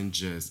shouldn't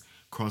just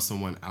cross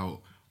someone out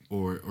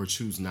or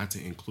choose not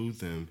to include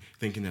them,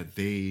 thinking that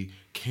they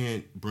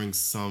can't bring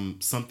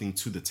something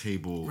to the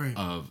table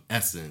of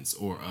essence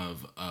or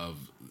of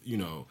you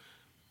know,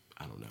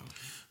 I don't know,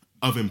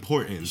 of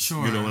importance.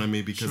 Sure. You know what I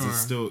mean? Because it's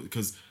still,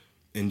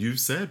 and you've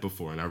said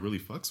before, and I really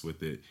fucks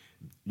with it,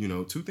 you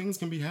know, two things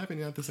can be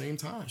happening at the same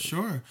time.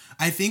 Sure.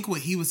 I think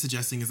what he was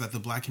suggesting is that the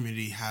black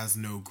community has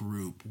no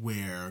group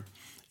where,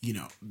 you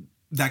know,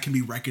 that can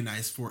be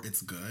recognized for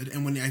its good.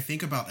 And when I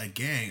think about a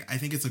gang, I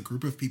think it's a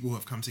group of people who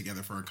have come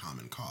together for a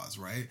common cause,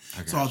 right?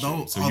 So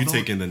you're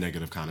taking the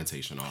negative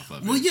connotation off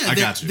of it. Well, yeah, I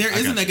got you. There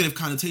is a negative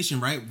connotation,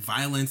 right?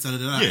 Violence,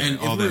 Yeah, and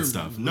all that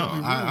stuff. No,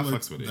 I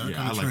fucks with it. That yeah,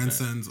 kind of I like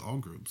transcends all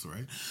groups,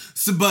 right?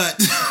 So, but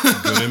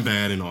good and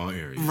bad in all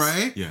areas,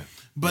 right? Yeah.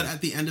 But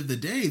at the end of the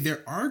day,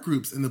 there are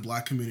groups in the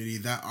black community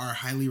that are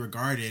highly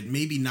regarded,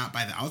 maybe not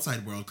by the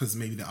outside world, because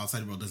maybe the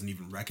outside world doesn't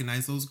even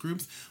recognize those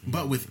groups,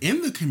 but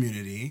within the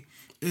community,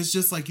 it's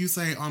just like you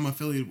say, I'm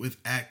affiliated with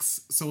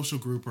X social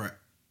group or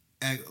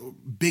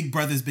Big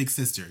Brothers, Big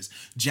Sisters,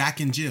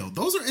 Jack and Jill.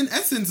 Those are in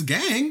essence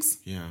gangs.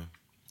 Yeah.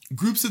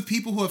 Groups of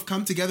people who have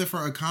come together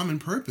for a common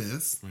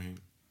purpose.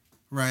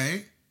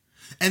 Right?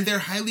 And they're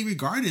highly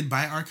regarded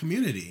by our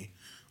community.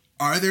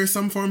 Are there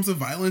some forms of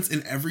violence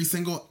in every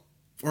single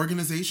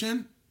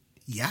organization?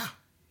 Yeah.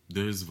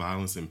 There's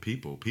violence in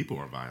people. People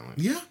are violent.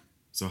 Yeah.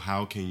 So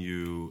how can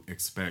you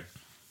expect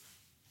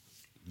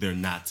there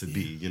not to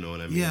be? You know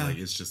what I mean? Yeah. Like,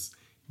 it's just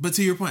But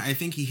to your point, I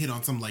think he hit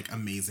on some like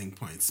amazing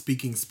points.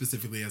 Speaking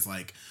specifically as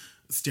like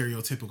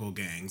stereotypical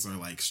gangs or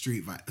like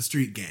street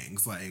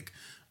gangs, like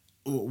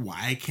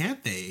why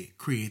can't they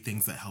create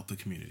things that help the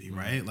community,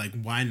 right? Like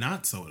why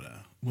not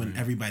soda when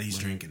everybody's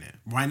drinking it?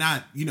 Why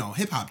not,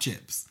 hip hop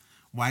chips?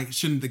 Why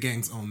shouldn't the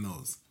gangs own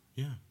those?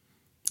 Yeah.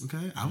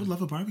 Okay, I would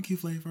love a barbecue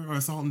flavor or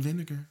a salt and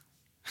vinegar.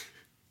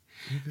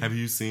 Okay. Have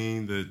you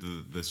seen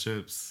the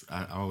chips?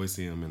 I always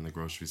see them in the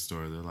grocery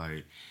store. They're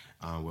like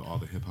with all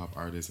the hip hop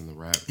artists and the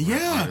rap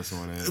artists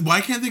on it.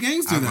 Why can't the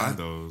gangs do that? I buy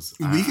those.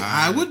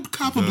 I would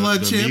cop a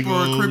blood chip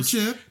or a Crip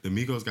chip. The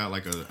Migos got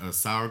like a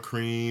sour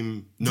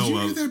cream. Did you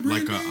hear that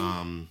brand like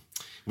name?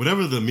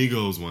 Whatever the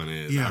Migos one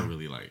is. Yeah. I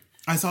really like.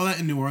 I saw that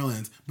in New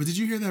Orleans. But did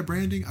you hear that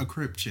branding? A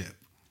Crip chip.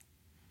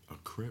 A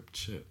Crip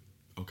chip.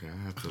 Okay,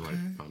 I have to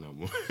find out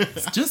more.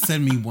 Just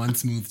send me one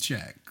smooth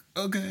check,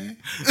 okay?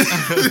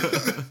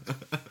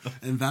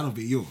 And that'll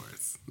be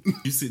yours.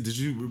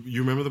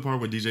 You remember the part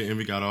where DJ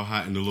Envy got all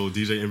hot and the little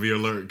DJ Envy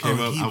alert came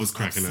up? I was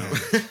cracking up.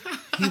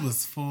 He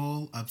was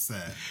full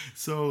upset.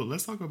 So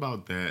let's talk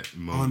about that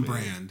moment. On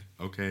brand.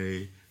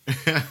 Okay.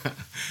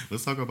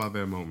 Let's talk about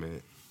that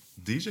moment.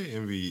 DJ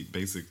Envy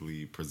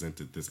basically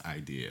presented this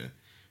idea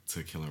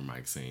to Killer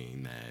Mike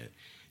saying that,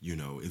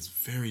 it's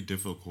very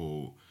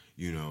difficult,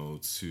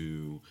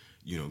 to,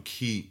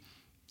 keep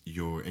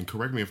and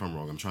correct me if I'm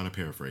wrong, I'm trying to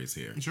paraphrase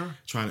here. Sure.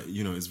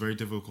 It's very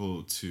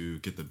difficult to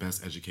get the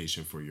best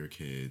education for your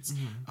kids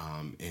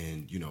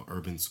in,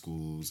 urban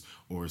schools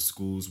or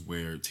schools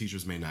where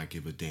teachers may not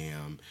give a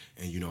damn.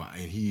 And,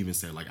 and he even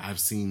said, like, I've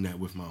seen that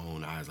with my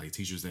own eyes, like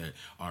teachers that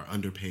are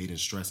underpaid and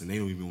stressed and they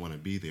don't even want to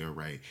be there,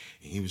 right?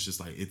 And he was just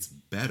like, it's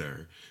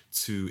better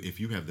to, if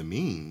you have the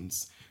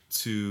means,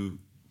 to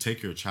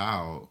take your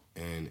child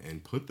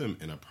and put them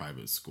in a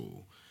private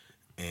school.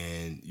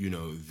 And,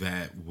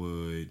 that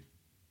would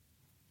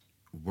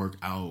work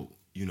out,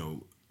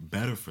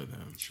 better for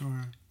them.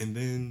 Sure. And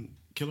then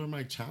Killer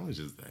Mike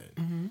challenges that.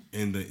 Mm-hmm.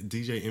 And the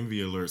DJ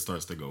Envy alert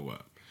starts to go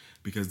up.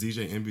 Because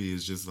DJ Envy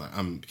is just like,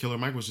 Killer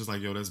Mike was just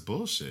like, yo, that's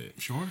bullshit.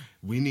 Sure.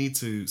 We need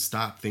to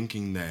stop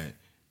thinking that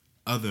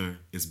other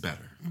is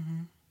better.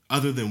 Mm-hmm.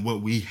 Other than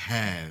what we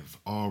have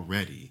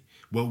already.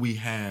 What we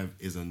have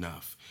is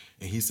enough.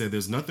 And he said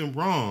there's nothing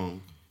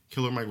wrong.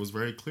 Killer Mike was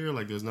very clear,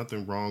 like there's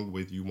nothing wrong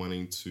with you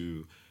wanting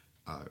to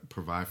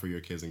provide for your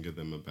kids and give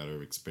them a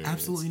better experience.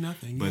 Absolutely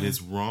nothing. But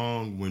it's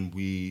wrong when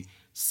we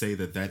say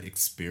that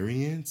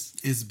experience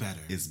is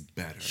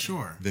better.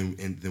 Sure.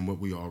 Than what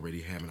we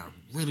already have. And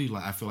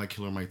I feel like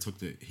Killer Mike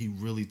he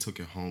really took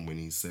it home when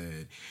he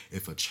said,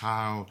 if a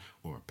child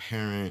or a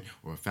parent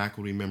or a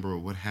faculty member or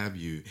what have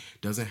you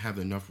doesn't have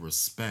enough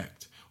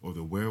respect or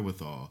the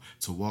wherewithal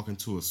to walk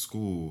into a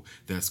school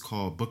that's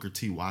called Booker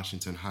T.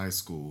 Washington High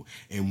School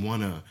and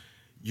want to,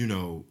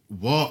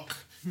 walk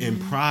in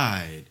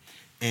pride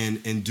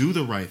and do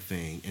the right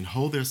thing and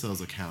hold themselves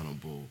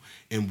accountable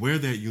and wear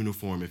that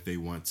uniform if they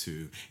want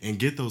to and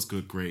get those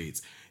good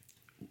grades.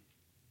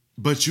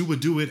 But you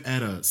would do it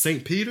at a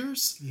St.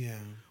 Peter's? Yeah.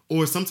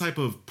 Or some type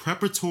of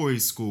preparatory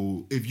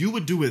school. If you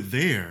would do it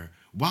there,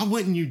 why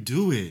wouldn't you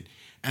do it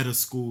at a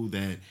school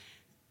that,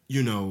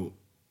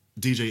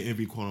 DJ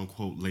Envy, quote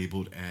unquote,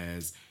 labeled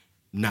as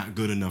not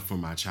good enough for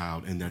my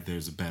child and that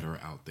there's better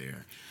out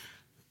there?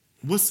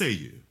 What say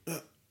you?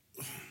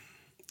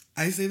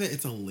 I say that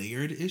it's a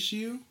layered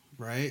issue,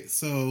 right?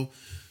 So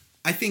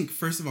I think,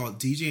 first of all,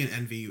 DJ and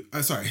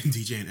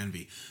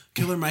Envy,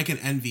 Killer Mike and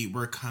Envy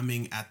were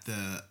coming at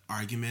the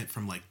argument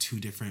from like two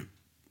different,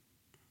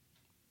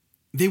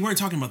 they weren't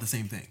talking about the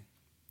same thing.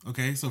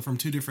 Okay, so from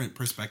two different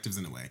perspectives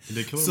in a way.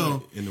 And Killer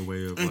Mike, in a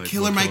way of and like,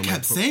 Killer Mike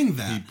kept saying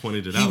that. He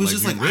pointed it out. He was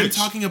just like, rich. I'm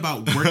talking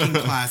about working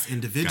class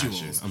individuals.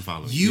 Gotcha. I'm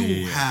following.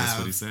 You have, that's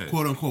what he said.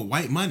 quote unquote,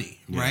 white money,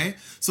 right?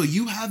 So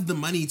you have the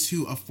money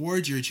to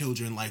afford your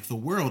children like the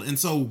world. And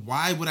so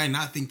why would I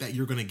not think that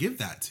you're going to give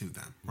that to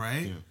them,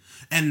 right? Yeah.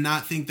 And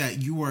not think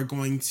that you are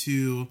going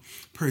to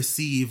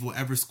perceive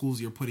whatever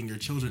schools you're putting your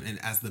children in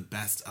as the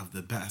best of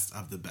the best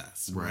of the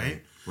best,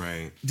 right?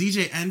 Right.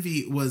 DJ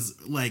Envy was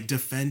like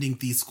defending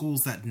these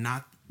schools that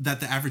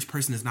the average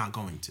person is not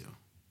going to,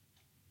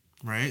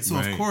 right? So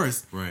of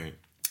course,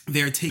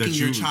 they're taking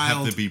your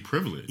child. Have to be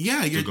privileged.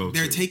 Yeah,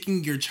 they're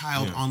taking your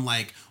child on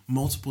like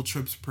multiple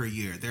trips per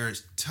year. They're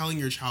telling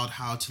your child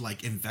how to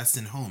like invest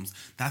in homes.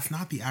 That's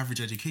not the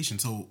average education.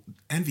 So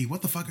Envy,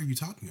 what the fuck are you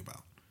talking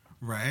about,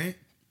 right?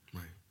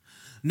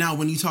 Now,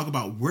 when you talk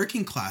about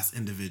working class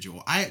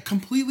individual, I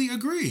completely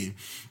agree.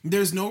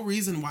 There's no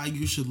reason why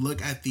you should look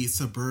at these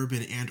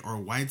suburban and or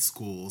white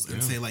schools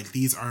and say like,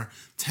 these are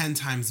 10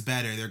 times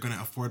better. They're going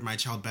to afford my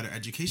child better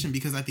education,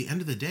 because at the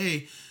end of the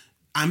day,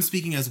 I'm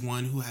speaking as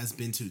one who has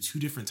been to two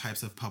different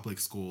types of public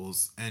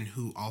schools and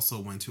who also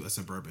went to a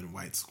suburban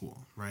white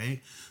school,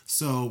 right?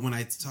 So when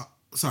I talk,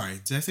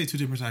 sorry, did I say two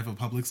different types of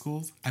public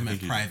schools? I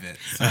meant private.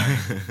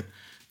 Sorry.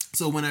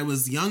 So when I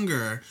was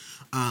younger,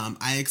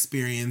 I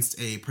experienced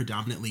a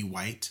predominantly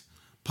white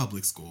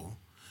public school.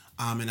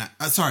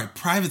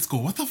 Private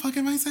school. What the fuck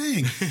am I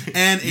saying?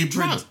 And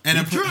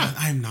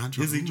I'm not drunk.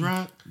 Is he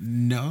drunk?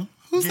 No.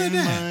 Who said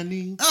that?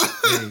 Money.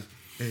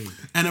 Hey.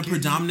 And a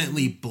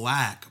predominantly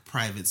black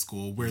private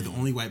school where the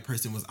only white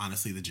person was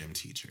honestly the gym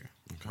teacher,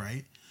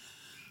 right?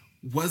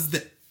 Was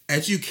the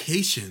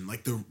education,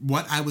 like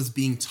what I was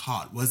being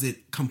taught, was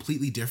it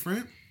completely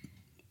different?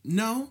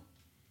 No.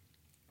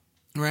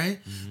 Right?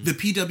 The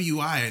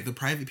PWI, the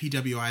private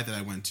PWI that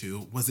I went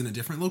to, was in a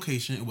different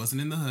location. It wasn't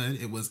in the hood.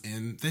 It was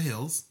in the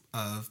hills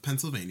of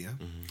Pennsylvania.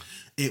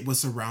 It was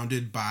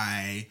surrounded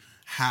by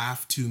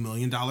 $500,000 to $1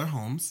 million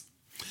homes.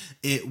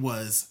 It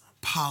was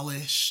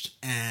polished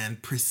and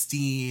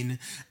pristine,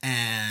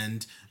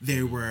 and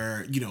there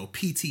were,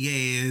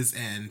 PTAs,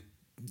 and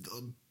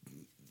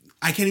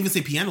I can't even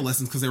say piano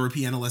lessons because there were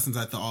piano lessons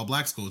at the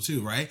all-black school too,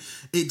 right?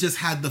 It just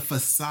had the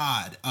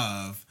facade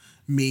of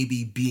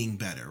maybe being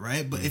better,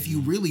 right? But if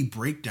you really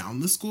break down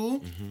the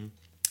school,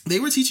 they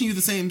were teaching you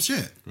the same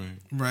shit,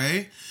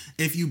 right?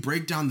 If you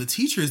break down the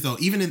teachers, though,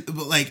 even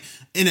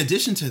in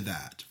addition to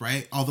that,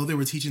 right? Although they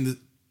were teaching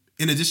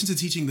in addition to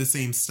teaching the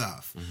same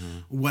stuff,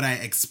 what I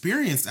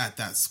experienced at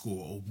that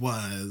school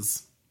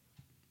was,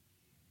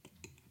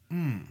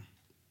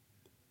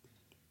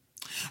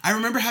 I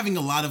remember having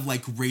a lot of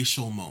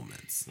racial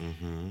moments.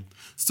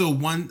 So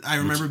I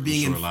remember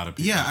being in,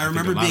 I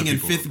remember being in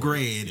 5th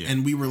grade,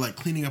 and we were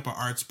cleaning up an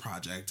arts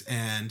project,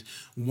 and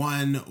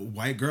one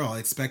white girl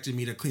expected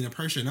me to clean up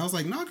her shit, and I was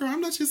like, "No, girl, I'm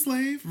not your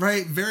slave,"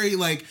 right? Very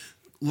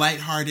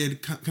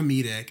lighthearted,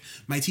 comedic.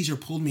 My teacher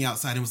pulled me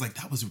outside and was like,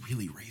 "That was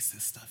really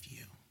racist of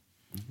you,"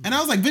 and I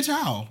was like, "Bitch,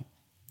 how?"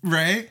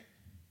 Right?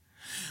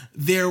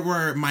 There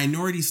were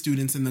minority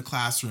students in the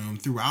classroom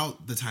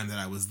throughout the time that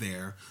I was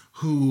there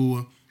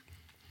who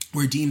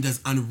were deemed as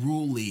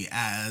unruly,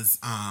 as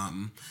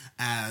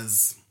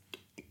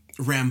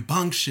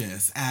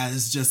rambunctious,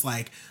 as just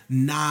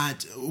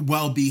not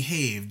well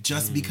behaved,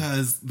 just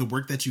because the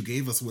work that you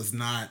gave us was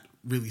not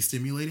really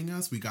stimulating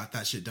us. We got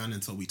that shit done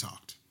until we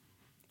talked,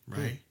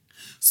 right?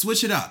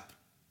 Switch it up.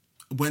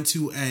 Went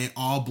to a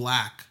all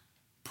black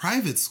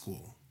private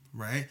school,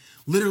 right?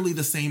 Literally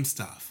the same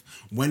stuff.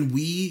 When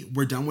we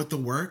were done with the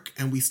work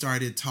and we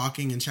started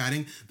talking and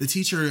chatting, the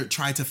teacher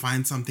tried to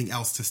find something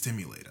else to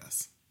stimulate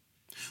us.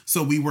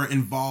 So we were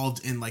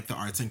involved in the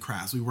arts and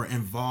crafts. We were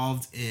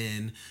involved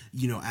in,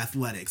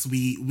 athletics.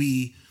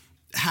 We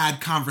had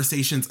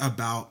conversations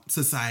about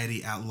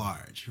society at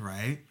large,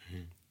 right?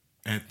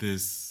 At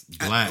this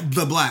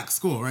the black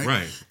school, right?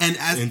 Right.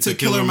 And to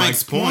Killer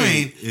Mike's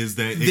point is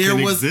that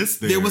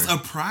there was a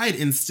pride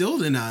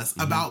instilled in us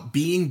about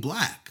being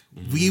black.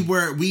 We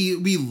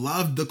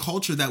loved the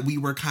culture that we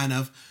were kind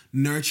of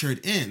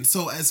nurtured in.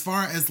 So as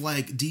far as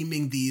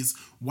deeming these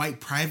white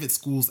private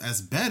schools as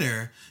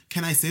better,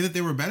 can I say that they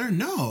were better?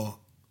 No.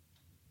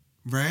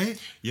 Right?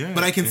 Yeah.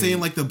 But I can say in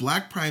the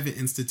black private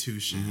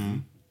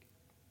institution,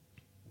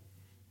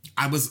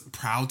 I was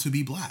proud to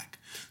be black.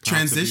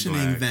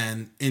 Transitioning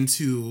then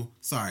into,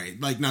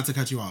 not to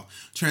cut you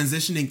off,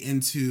 transitioning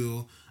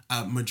into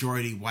a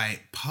majority white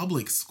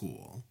public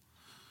school,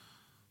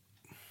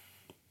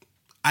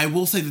 I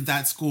will say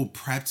that school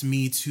prepped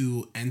me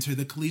to enter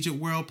the collegiate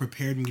world,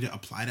 prepared me to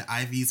apply to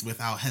Ivies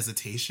without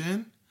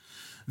hesitation.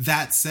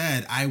 That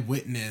said, I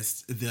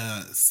witnessed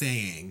the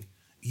saying,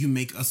 you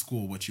make a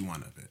school what you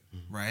want of it,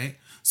 right?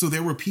 So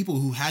there were people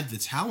who had the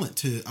talent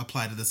to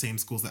apply to the same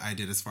schools that I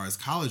did as far as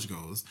college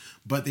goes,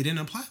 but they didn't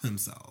apply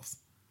themselves.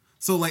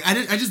 So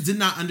I just did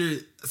not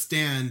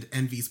understand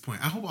Envy's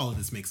point. I hope all of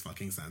this makes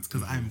fucking sense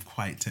because I'm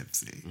quite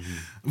tipsy.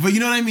 But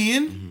you know what I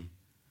mean?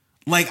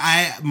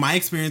 My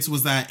experience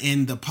was that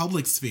in the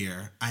public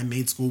sphere, I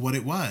made school what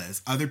it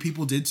was. Other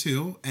people did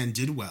too and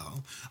did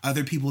well.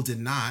 Other people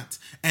did not.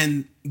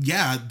 And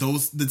yeah,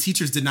 the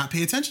teachers did not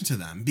pay attention to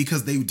them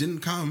because they didn't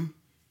come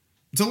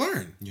to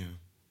learn. Yeah.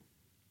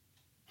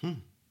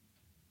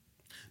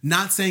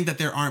 Not saying that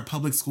there aren't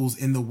public schools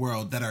in the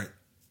world that are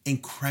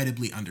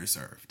incredibly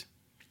underserved,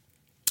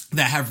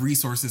 that have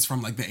resources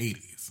from the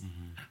 80s,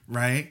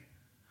 right?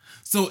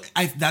 So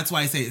that's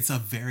why I say it's a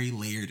very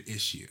layered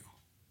issue.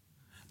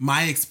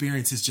 My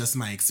experience is just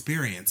my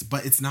experience,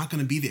 but it's not going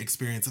to be the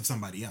experience of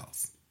somebody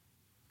else.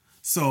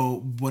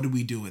 So what do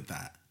we do with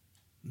that?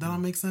 That all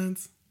make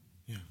sense?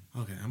 Yeah.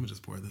 Okay, I'm going to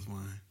just pour this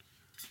wine.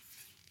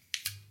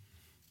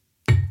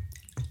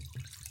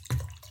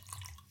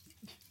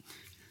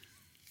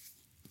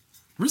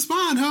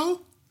 Respond,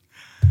 ho.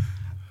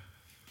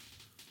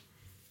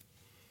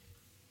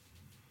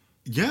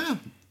 Yeah.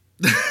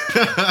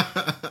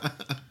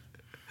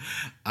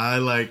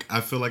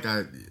 I feel like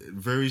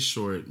very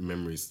short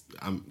memories.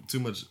 I'm too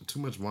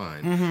much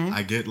wine.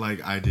 I get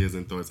ideas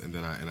and thoughts and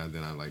then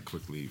I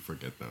quickly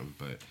forget them.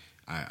 But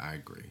I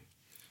agree.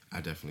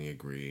 I definitely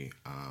agree.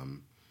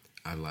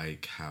 I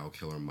like how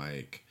Killer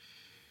Mike,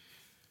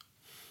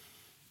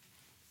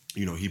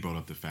 he brought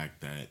up the fact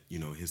that,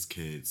 his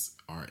kids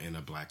are in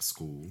a black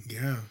school.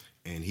 Yeah.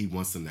 And he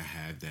wants them to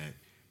have that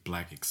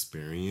black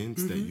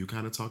experience that you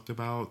kind of talked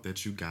about,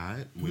 that you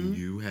got when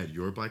you had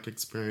your black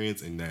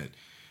experience, and that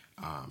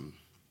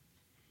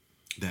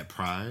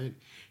pride.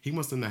 He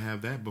wants them to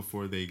have that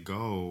before they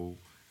go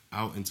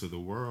out into the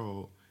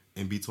world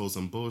and be told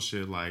some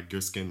bullshit like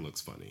your skin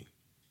looks funny.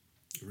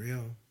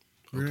 Real.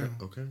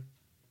 Okay.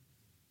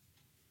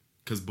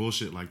 Because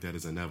bullshit like that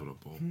is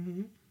inevitable.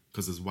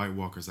 Because there's White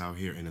Walkers out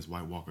here and there's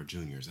White Walker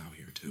Juniors out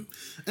here too.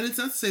 And it's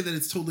not to say that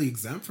it's totally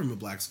exempt from a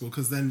black school,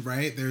 because then,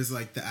 right, there's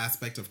like the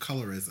aspect of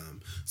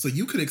colorism. So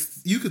you could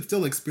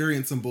still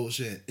experience some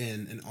bullshit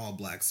in an all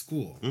black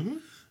school.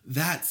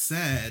 That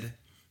said,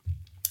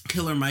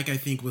 Killer Mike, I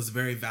think, was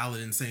very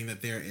valid in saying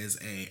that there is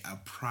a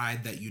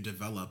pride that you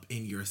develop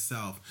in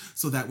yourself,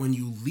 so that when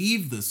you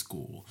leave the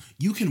school,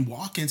 you can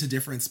walk into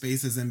different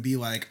spaces and be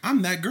like,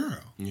 I'm that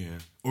girl. Yeah.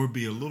 Or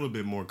be a little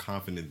bit more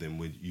confident than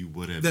what you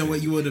would have been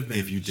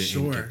if you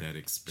didn't get that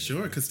experience.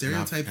 Sure, because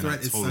stereotype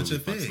threat is such a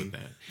thing.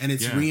 And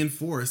it's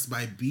reinforced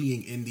by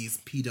being in these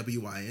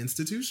PWI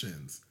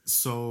institutions.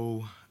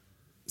 So,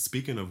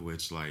 speaking of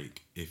which,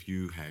 like, if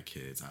you had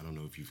kids, I don't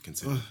know if you've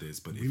considered this,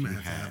 but if you might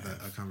have to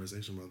have a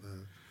conversation about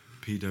that.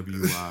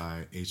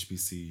 PWI,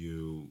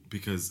 HBCU,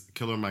 because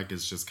Killer Mike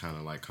is just kind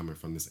of like coming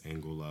from this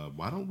angle of,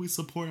 why don't we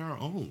support our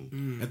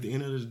own? At the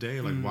end of the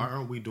day, like, why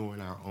aren't we doing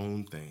our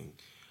own thing?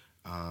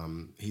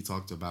 He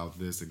talked about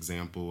this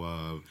example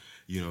of,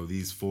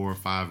 these 4 or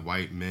 5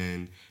 white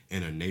men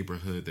in a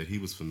neighborhood that he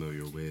was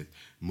familiar with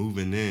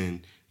moving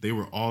in. They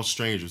were all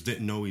strangers,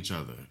 didn't know each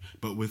other.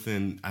 But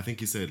within, I think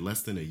he said,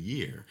 less than a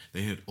year,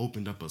 they had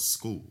opened up a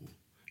school.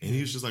 And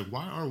he was just like,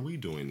 why aren't we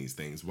doing these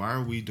things? Why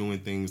are we doing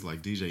things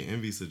like DJ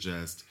Envy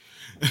suggests?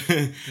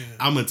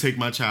 I'm going to take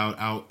my child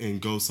out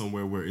and go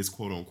somewhere where it's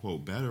quote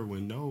unquote better,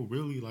 when no,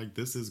 really, like,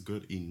 this is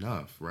good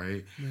enough,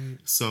 right?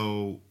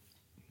 So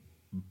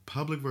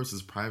public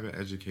versus private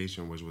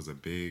education, which was a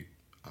big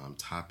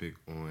topic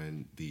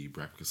on the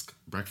Breakfast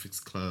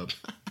Club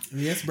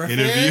yes,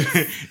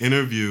 breakfast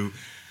interview.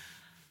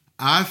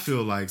 I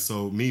feel like,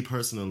 so me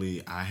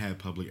personally, I had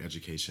public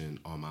education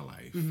all my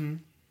life.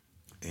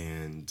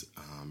 And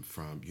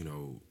from,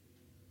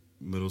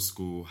 middle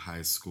school,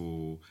 high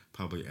school,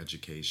 public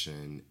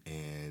education,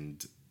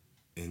 and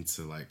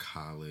into like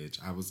college,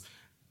 I was,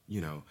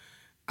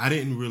 I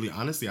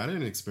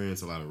didn't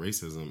experience a lot of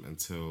racism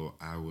until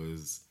I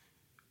was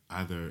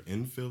either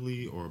in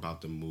Philly or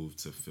about to move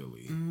to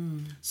Philly.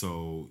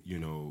 So,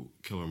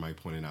 Killer Mike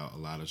pointed out a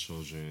lot of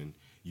children,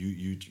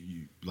 you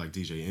like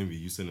DJ Envy,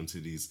 you send them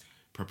to these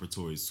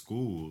preparatory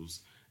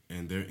schools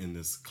and they're in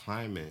this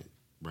climate,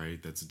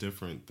 right, that's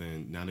different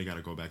than, now they got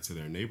to go back to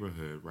their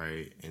neighborhood,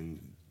 right?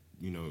 And,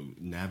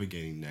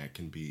 navigating that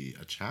can be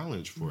a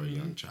challenge for a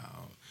young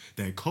child.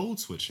 That code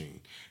switching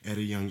at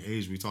a young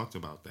age, we talked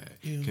about that,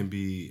 can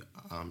be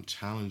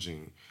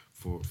challenging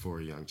for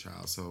a young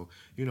child. So,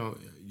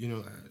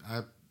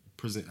 I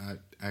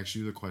asked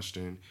you the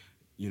question,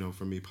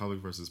 for me, public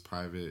versus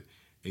private,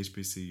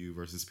 HBCU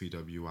versus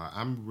PWI.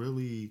 I am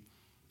really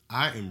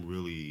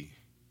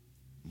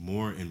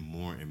more and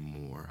more and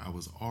more. I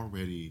was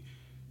already,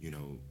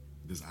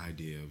 this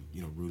idea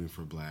of, rooting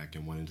for Black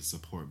and wanting to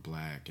support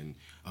Black and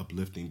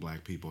uplifting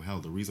Black people. Hell,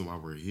 the reason why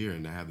we're here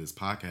and to have this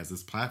podcast,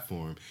 this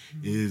platform,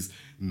 is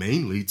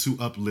mainly to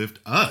uplift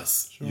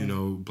us,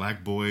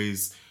 Black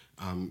boys,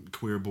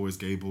 queer boys,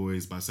 gay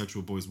boys,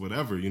 bisexual boys,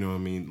 whatever, you know what I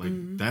mean?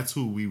 Like, that's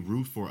who we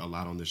root for a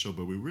lot on this show,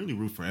 but we really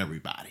root for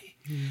everybody.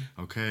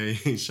 Okay?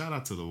 Shout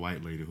out to the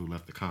white lady who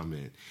left the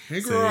comment.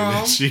 Hey, girl.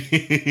 That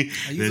she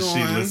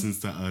listens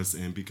to us,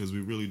 and because we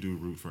really do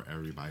root for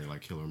everybody,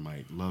 like Killer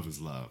Mike. Love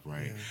is love,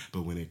 right? Yeah.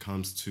 But when it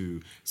comes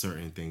to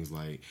certain things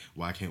like,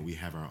 why can't we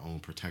have our own,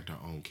 protect our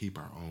own, keep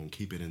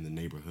it in the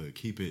neighborhood,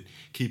 keep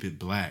it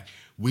Black,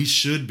 we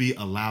should be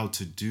allowed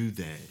to do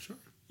that. Sure.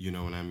 You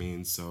know what I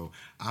mean? So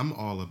I'm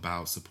all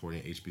about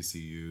supporting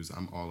HBCUs.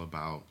 I'm all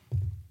about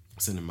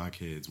sending my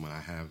kids, when I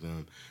have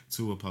them,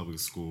 to a public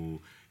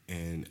school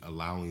and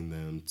allowing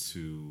them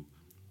to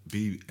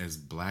be as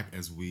Black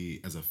as we,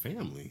 as a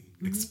family,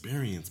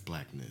 experience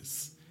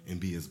Blackness and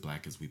be as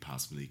Black as we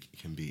possibly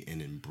can be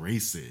and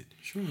embrace it.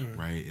 Sure.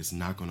 Right? It's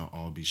not going to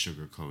all be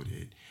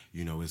sugar-coated.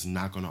 It's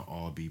not going to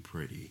all be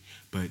pretty.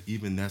 But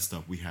even that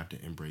stuff we have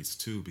to embrace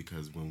too,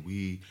 because when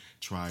we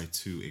try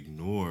to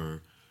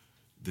ignore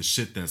the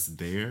shit that's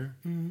there,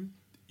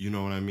 you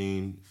know what I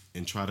mean,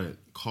 and try to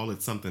call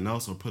it something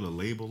else or put a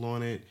label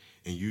on it,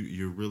 and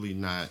you're really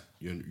not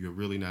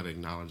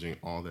acknowledging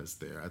all that's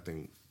there, I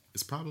think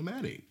it's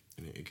problematic,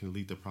 and it can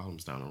lead to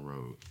problems down the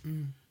road.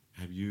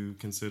 Have you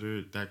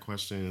considered that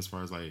question as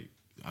far as, like,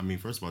 I mean,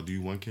 first of all, do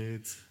you want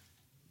kids?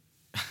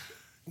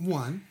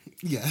 One,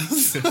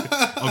 yes.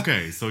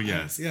 Okay, so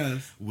yes.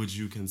 Yes. Would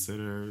you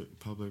consider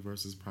public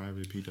versus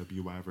private,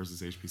 PWI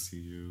versus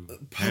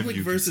HBCU? Public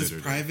versus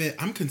private,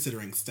 I'm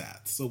considering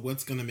stats. So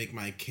what's going to make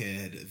my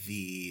kid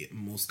the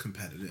most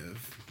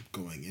competitive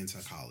going into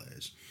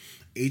college?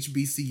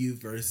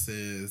 HBCU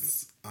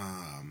versus,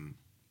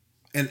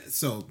 and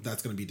so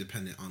that's going to be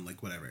dependent on,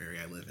 like, whatever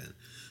area I live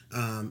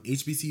in.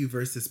 HBCU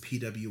versus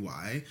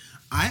PWI.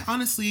 I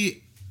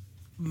honestly,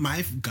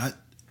 my gut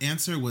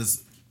answer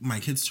was my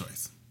kid's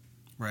choice,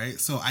 right?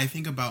 So I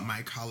think about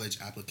my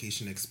college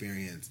application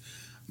experience.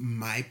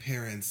 My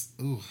parents,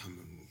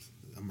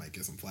 I might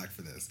get some flack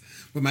for this,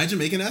 but my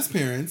Jamaican-ass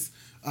parents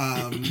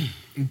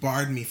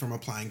barred me from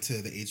applying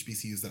to the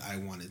HBCUs that I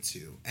wanted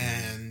to.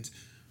 And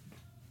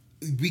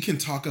we can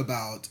talk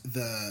about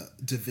the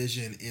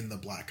division in the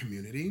Black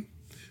community,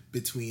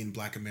 between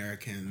Black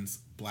Americans,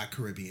 Black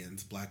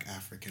Caribbeans, Black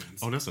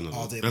Africans. Oh, that's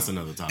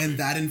another topic. And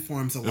that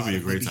informs a lot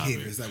of the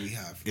behaviors that we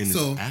have. And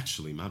so, it's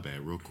actually, my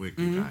bad, real quick,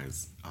 you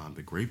guys,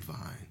 the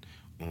Grapevine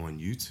on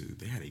YouTube,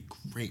 they had a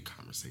great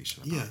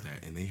conversation about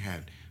that. And they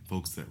had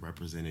folks that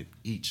represented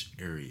each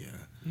area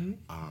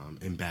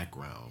and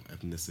background,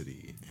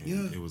 ethnicity.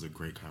 And it was a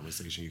great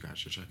conversation. You guys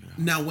should check it out.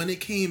 Now, when it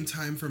came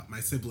time for my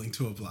sibling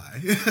to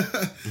apply,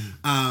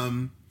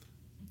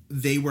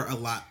 they were a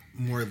lot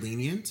more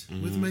lenient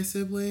with my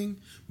sibling,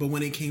 but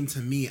when it came to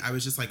me, I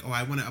was just like, oh,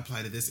 I want to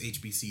apply to this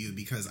HBCU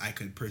because I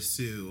could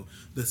pursue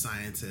the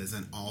sciences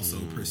and also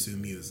pursue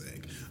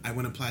music. I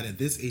want to apply to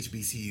this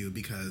HBCU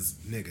because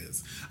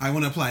niggas. I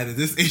want to apply to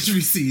this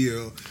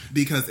HBCU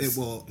because it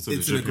will. So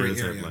it's in a great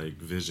area. Have like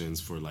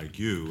visions for like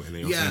you, and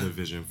they also had a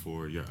vision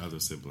for your other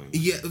siblings.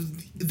 Yeah,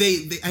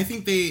 they. I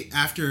think they,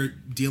 after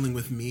dealing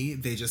with me,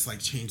 they just like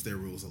changed their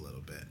rules a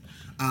little bit.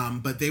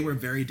 But they were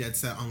very dead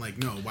set on like,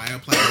 no, why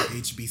apply to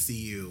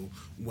HBCU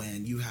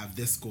when you have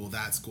this school,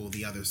 that school,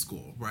 the other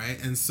school,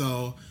 right? And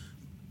so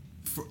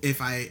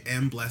if I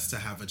am blessed to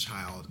have a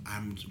child,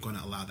 I'm going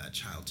to allow that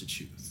child to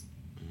choose,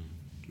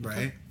 right?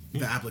 Okay.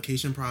 The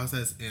application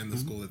process and the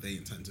school that they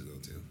intend to go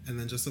to. And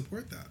then just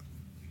support that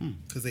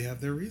because they have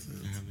their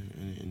reasons.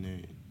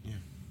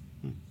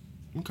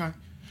 Okay.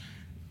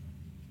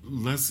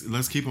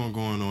 Let's keep on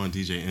going on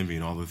DJ Envy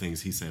and all the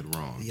things he said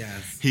wrong.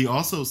 Yes. He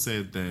also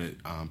said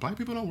that Black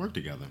people don't work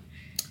together.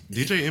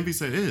 DJ Envy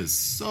said it is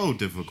so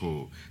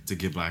difficult to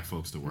get Black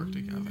folks to work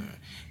together.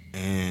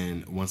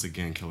 And once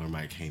again, Killer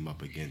Mike came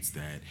up against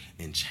that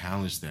and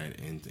challenged that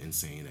and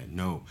saying that,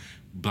 no,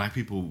 Black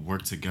people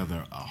work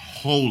together a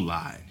whole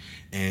lot.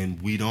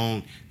 And we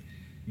don't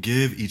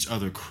give each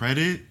other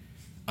credit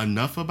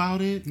enough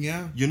about it.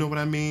 Yeah. You know what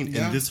I mean?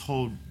 Yeah. And this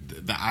whole...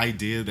 the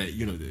idea that,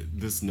 you know,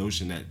 this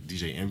notion that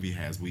DJ Envy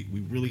has, we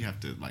really have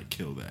to like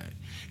kill that,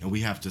 and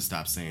we have to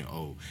stop saying,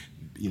 oh,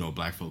 you know,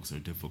 Black folks are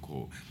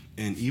difficult.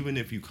 And even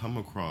if you come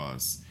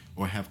across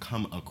or have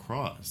come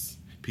across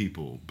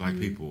people, Black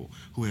people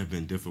who have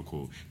been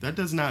difficult, that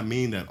does not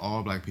mean that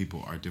all Black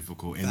people are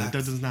difficult, and that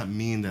does not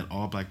mean that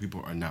all Black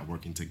people are not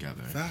working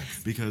together.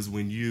 Facts. Because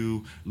when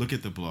you look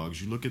at the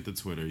blogs, you look at the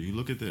Twitter, you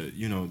look at the,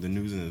 you know, the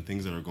news and the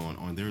things that are going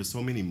on, there are so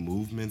many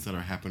movements that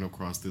are happening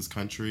across this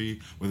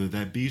country, whether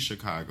that be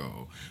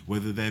Chicago,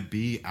 whether that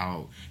be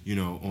out, you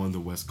know, on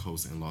the West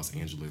Coast in Los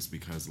Angeles,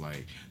 because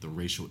like the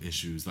racial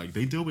issues, like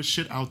they deal with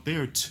shit out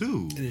there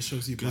too. And it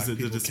shows you Black because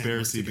people the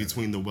disparity can't work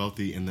between the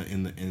wealthy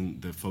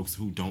and the folks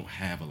who don't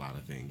have a lot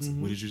of things.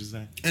 What did you just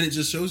say? And it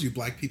just shows you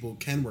Black people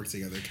can work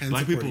together, can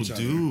Black support people each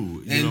other.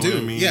 do. And know do. what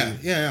I mean?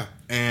 Yeah.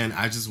 And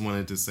I just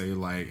wanted to say,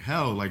 like,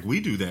 hell, like, we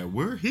do that.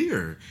 We're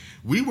here.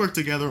 We work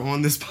together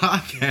on this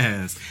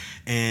podcast.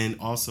 And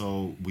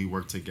also, we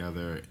work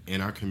together in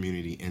our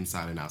community,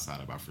 inside and outside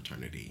of our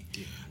fraternity.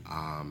 Yeah.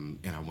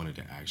 And I wanted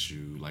to ask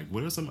you, like,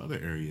 what are some other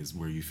areas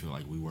where you feel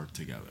like we work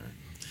together?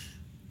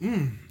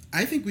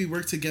 I think we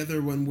work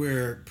together when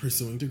we're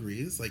pursuing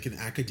degrees, like in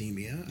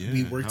academia. Yeah,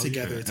 we work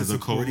together to as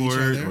support a each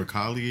cohort other. Or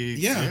colleagues.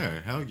 Yeah,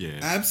 hell yeah.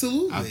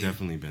 Absolutely. I've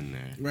definitely been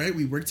there. Right?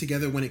 We work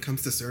together when it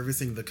comes to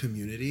servicing the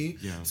community.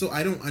 Yeah. So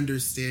I don't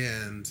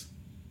understand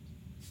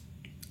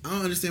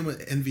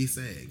what Envy's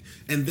saying.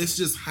 And this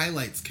just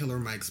highlights Killer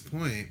Mike's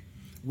point,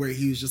 where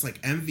he was just like,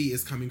 Envy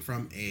is coming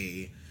from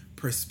a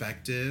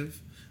perspective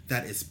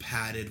that is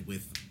padded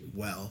with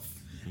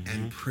wealth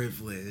and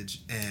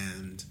privilege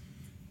and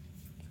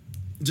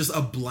just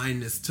a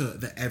blindness to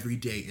the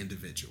everyday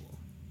individual.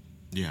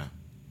 Yeah.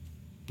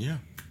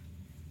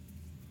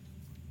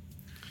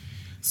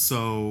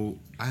 So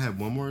I have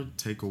one more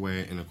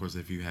takeaway, and of course,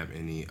 if you have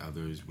any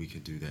others, we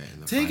could do that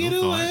in the Take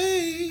final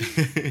it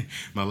away.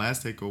 My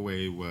last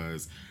takeaway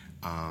was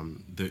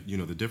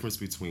the difference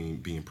between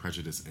being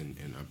prejudiced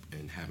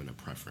and having a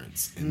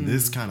preference, and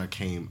this kind of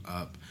came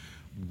up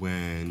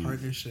when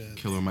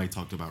Killer Mike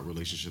talked about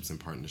relationships and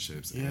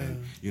partnerships,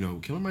 and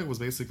Killer Mike was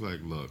basically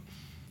like, look,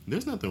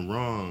 there's nothing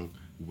wrong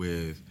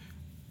with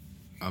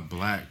a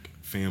Black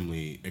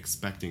family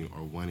expecting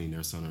or wanting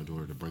their son or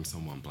daughter to bring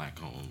someone Black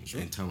home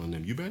and telling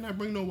them, you better not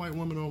bring no white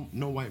woman or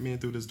no white man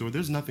through this door.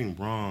 There's nothing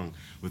wrong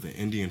with an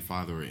Indian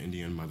father or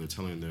Indian mother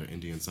telling their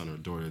Indian son or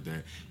daughter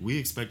that we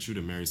expect you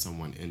to marry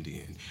someone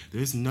Indian.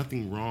 There's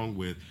nothing wrong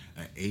with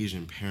an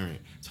Asian parent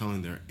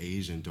telling their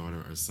Asian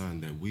daughter or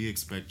son that we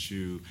expect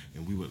you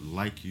and we would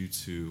like you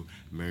to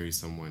marry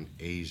someone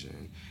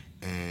Asian.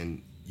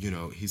 And,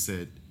 he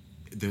said,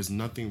 there's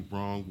nothing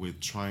wrong with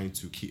trying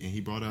to keep, and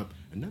he brought up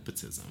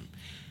nepotism.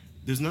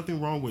 There's nothing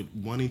wrong with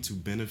wanting to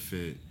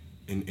benefit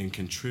and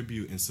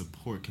contribute and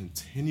support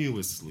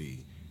continuously,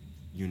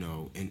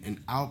 and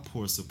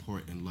outpour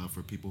support and love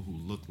for people who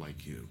look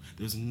like you.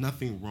 There's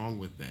nothing wrong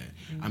with that.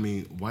 I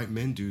mean, white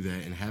men do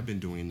that and have been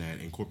doing that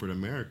in corporate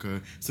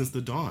America since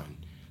the dawn,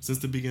 since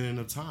the beginning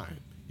of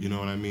time. You know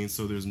what I mean?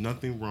 So there's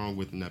nothing wrong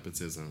with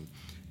nepotism.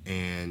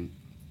 And,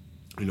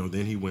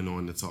 then he went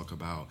on to talk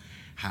about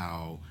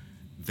how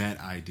that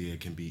idea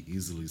can be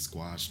easily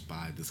squashed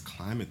by this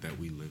climate that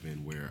we live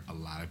in, where a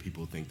lot of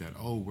people think that,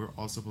 oh, we're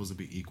all supposed to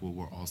be equal,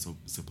 we're also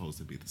supposed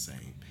to be the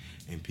same.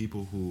 And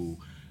people who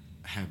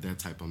have that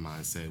type of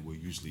mindset will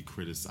usually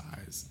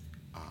criticize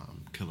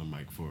Killer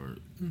Mike for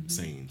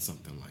saying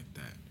something like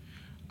that.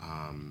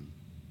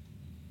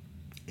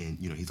 And,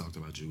 you know, he talked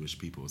about Jewish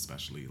people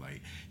especially.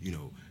 Like, you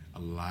know, a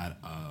lot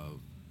of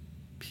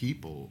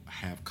people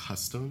have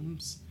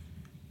customs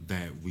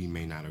that we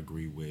may not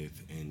agree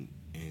with,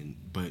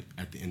 but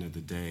at the end of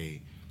the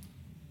day,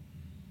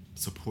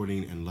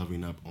 supporting and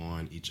loving up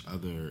on each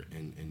other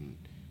and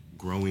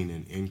growing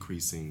and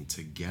increasing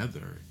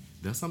together,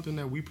 that's something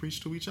that we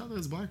preach to each other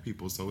as Black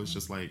people. So it's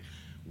just like,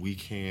 we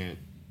can't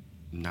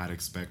not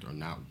expect or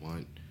not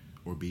want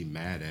or be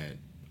mad at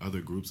other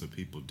groups of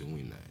people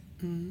doing that.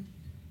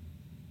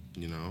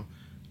 You know?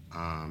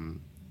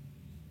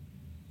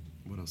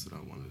 What else did I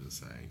wanted to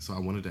say? So I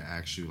wanted to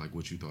ask you, like,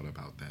 what you thought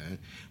about that.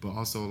 But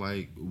also,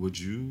 like, would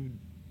you,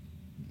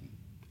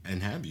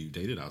 and have you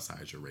dated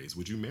outside your race?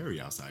 Would you marry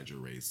outside your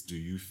race? Do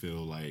you feel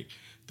like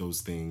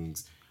those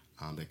things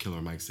that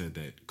Killer Mike said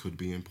that could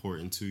be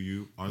important to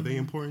you, are they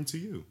important to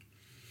you?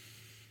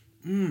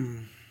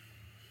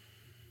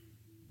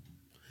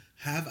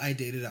 Have I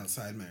dated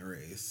outside my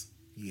race?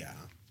 Yeah.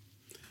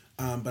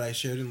 But I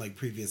shared in, like,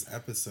 previous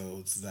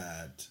episodes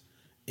that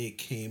it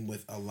came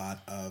with a lot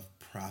of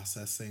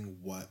processing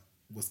what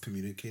was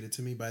communicated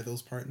to me by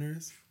those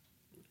partners,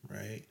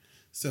 right?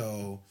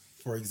 So,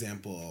 for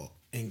example,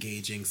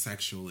 engaging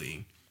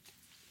sexually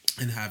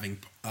and having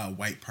a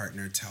white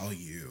partner tell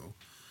you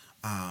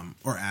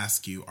or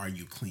ask you, are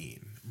you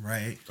clean,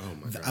 right? Oh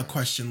my God. A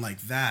question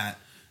like that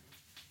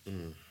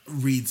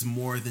reads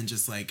more than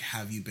just like,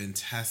 have you been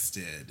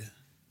tested,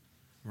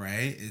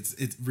 right?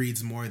 It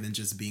reads more than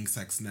just being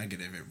sex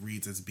negative. It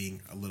reads as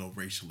being a little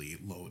racially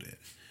loaded.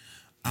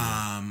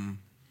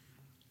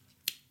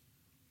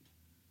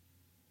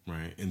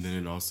 Right, and then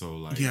it also,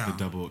 like,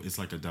 it's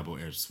like a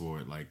double-edged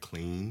sword, like,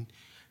 clean,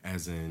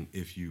 as in,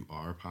 if you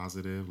are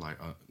positive, like,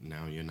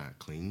 now you're not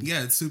clean.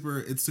 Yeah, it's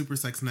super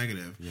sex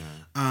negative. Yeah.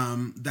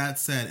 That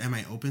said, am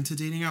I open to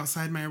dating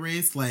outside my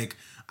race? Like,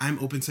 I'm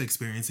open to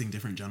experiencing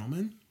different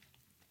gentlemen.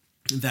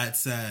 That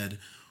said,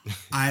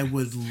 I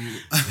would...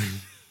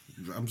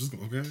 I'm just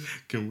okay.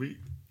 Can we?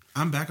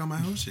 I'm back on my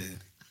whole shit.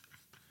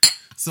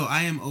 So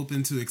I am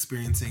open to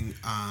experiencing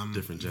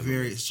different gentlemen.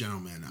 Various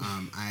gentlemen.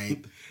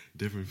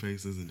 Different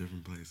faces in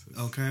different places.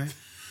 Okay.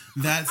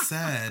 That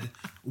said,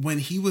 when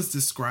he was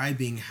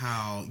describing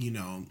how, you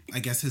know, I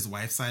guess his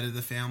wife's side of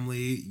the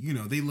family, you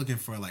know, they looking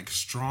for like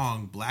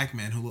strong Black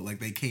men who look like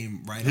they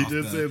came right off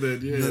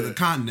the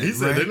continent. He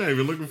said, right? they're not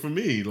even looking for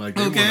me. Like,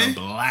 they want a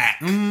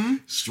Black,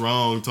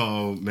 strong,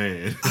 tall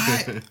man.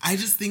 I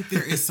just think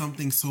there is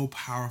something so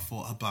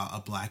powerful about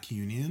a Black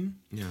union.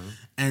 Yeah.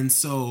 And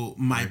so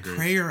my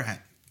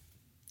prayer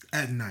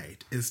at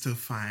night is to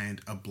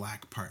find a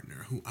Black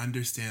partner who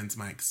understands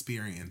my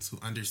experience, who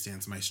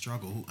understands my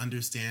struggle, who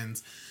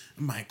understands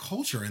my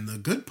culture and the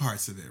good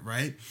parts of it,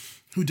 right?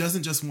 Who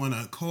doesn't just want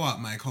to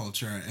co-opt my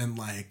culture and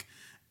like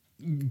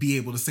be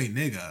able to say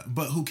nigga,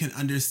 but who can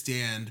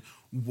understand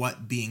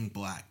what being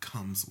Black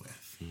comes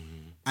with.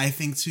 I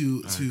think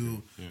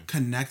to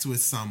connect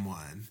with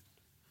someone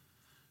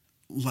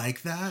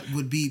like that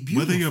would be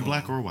beautiful. Whether you're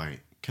Black or white,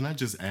 can I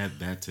just add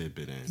that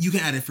tidbit in? You can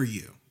add it for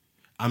you.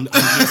 I'm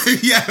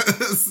just,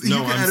 yes.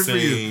 No,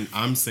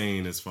 I'm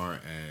saying as far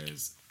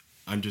as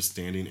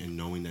understanding and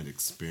knowing that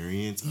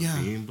experience of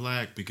being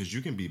Black, because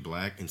you can be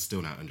Black and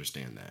still not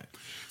understand that.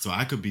 So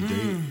I could be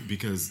dating,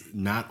 because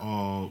not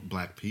all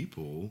Black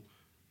people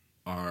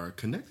are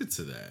connected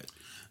to that.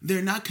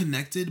 They're not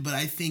connected, but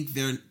I think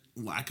their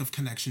lack of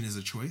connection is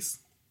a choice.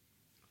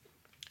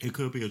 It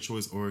could be a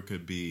choice, or it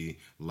could be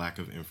lack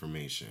of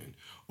information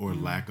or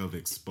lack of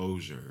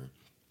exposure.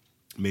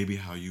 Maybe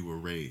how you were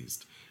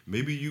raised.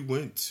 Maybe you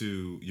went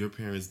to, your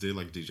parents did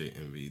like DJ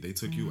Envy. They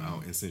took you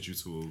out and sent you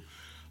to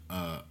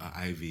a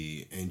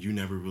Ivy, and you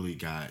never really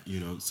got, you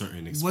know,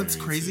 certain experiences. What's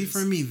crazy for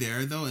me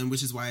there, though, and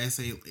which is why I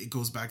say it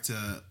goes back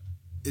to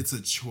it's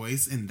a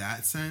choice in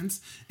that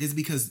sense, is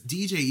because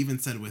DJ even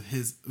said with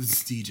his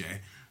DJ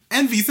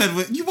Envy said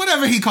with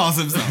whatever he calls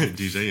himself,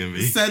 DJ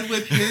Envy said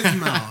with his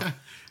mouth,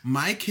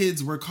 my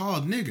kids were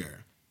called nigger,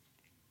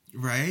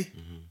 right?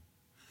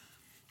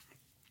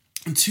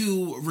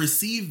 To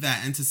receive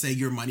that and to say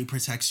your money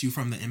protects you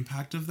from the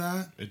impact of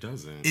that, it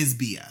doesn't, is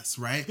BS,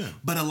 right? Yeah.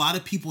 But a lot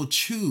of people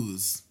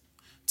choose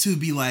to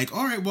be like,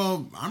 all right,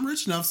 well, I'm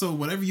rich enough, so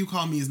whatever you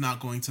call me is not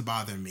going to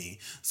bother me.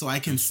 So I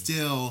can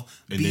still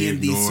be in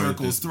these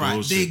circles,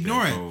 thrive. They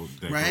ignore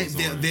it, right?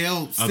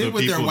 They'll sit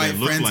with their white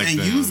friends and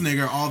use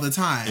nigger all the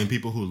time. And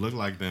people who look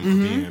like them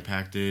are being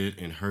impacted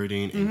and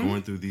hurting and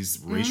going through these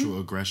racial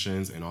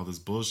aggressions and all this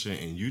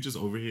bullshit, and you just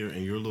over here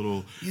in your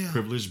little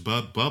privileged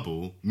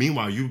bubble.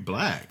 Meanwhile, you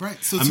Black.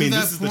 Right. So I mean,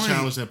 this is the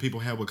challenge that people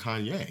have with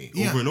Kanye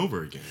over and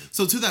over again.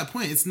 So to that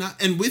point, it's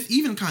not, and with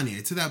even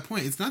Kanye, to that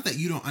point, it's not that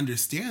you don't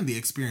understand the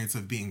experience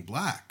of being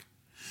Black.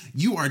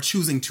 You are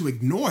choosing to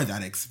ignore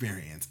that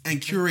experience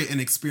and curate an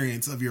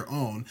experience of your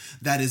own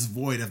that is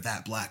void of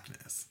that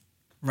Blackness.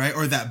 right?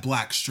 Or that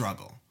black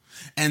struggle.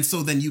 And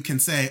so then you can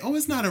say, oh,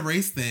 it's not a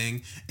race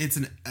thing. It's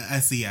an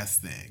SES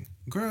thing.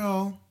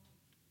 Girl.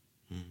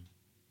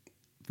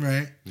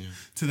 Right? Yeah.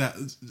 To that,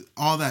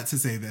 all that to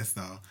say this,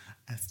 though.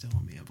 I still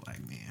want me a black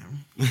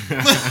man.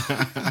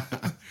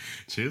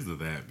 Cheers to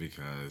that,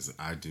 because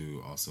I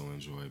do also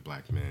enjoy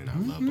black men. I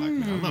love black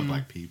men. I love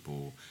black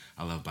people.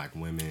 I love black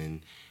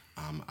women.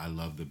 I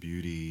love the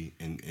beauty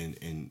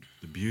and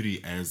the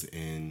beauty as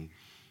in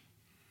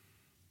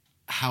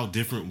how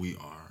different we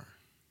are.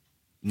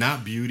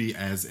 Not beauty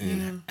as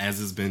in as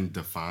has been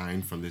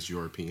defined from this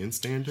European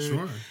standard.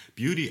 Sure.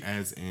 Beauty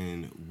as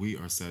in we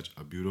are such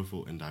a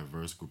beautiful and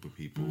diverse group of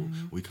people.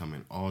 We come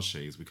in all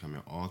shades. We come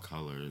in all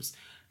colors.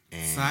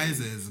 And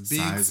sizes,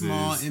 big,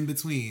 small, in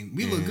between.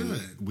 We look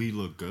good. We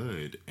look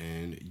good.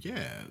 And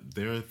yeah,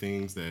 there are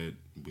things that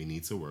we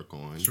need to work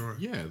on. Sure.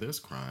 Yeah, there's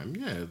crime.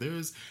 Yeah,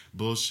 there's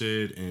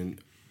bullshit.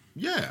 And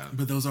yeah.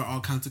 But those are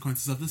all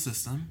consequences of the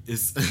system.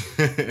 It's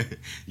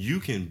you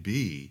can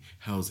be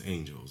Hell's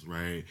Angels,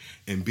 right?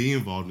 And be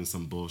involved in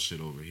some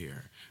bullshit over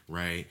here,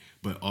 right?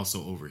 But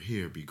also over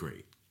here be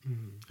great.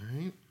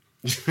 Right?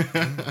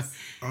 Yes.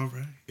 All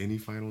right. Any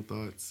final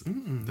thoughts?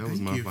 That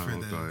was my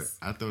final thought.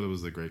 I thought it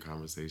was a great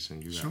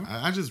conversation. Sure.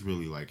 I just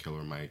really like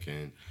Killer Mike,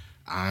 and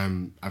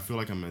I feel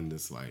like I'm in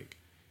this like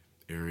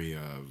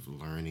area of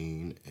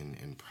learning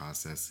and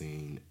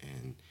processing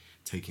and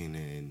taking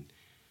in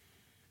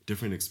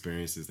different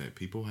experiences that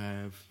people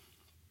have,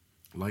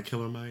 like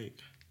Killer Mike,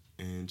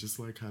 and just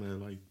like kind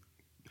of like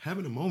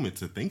having a moment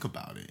to think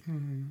about it.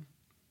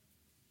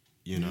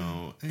 You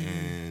know,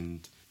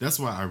 and that's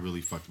why I really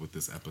fucked with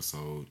this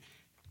episode.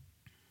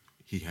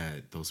 He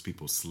had those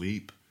people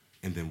sleep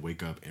and then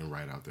wake up and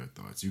write out their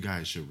thoughts. You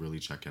guys should really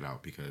check it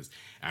out, because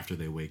after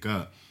they wake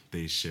up,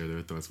 they share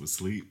their thoughts with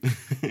Sleep,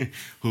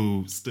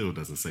 who still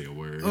doesn't say a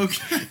word.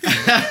 Okay.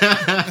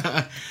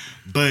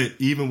 But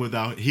even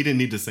without, he didn't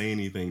need to say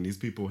anything. These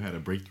people had a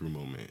breakthrough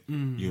moment.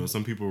 You know,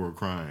 some people were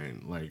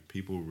crying. Like,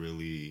 people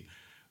really,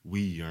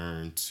 we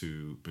yearn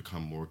to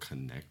become more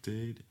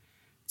connected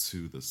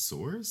to the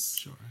source.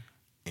 Sure.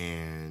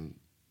 And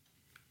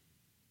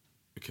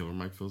Killer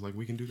Mike feels like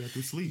we can do that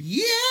through Sleep.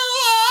 Yeah.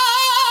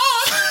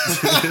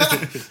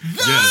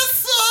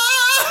 Yes.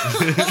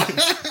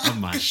 Of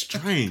my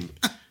strength.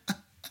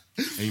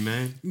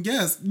 Amen.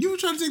 Yes. You were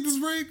trying to take this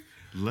break?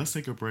 Let's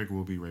take a break.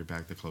 We'll be right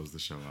back to close the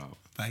show out.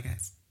 Bye,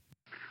 guys.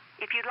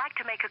 If you'd like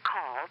to make a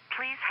call,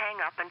 please hang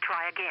up and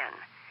try again.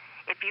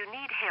 If you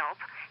need help,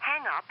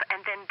 hang up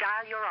and then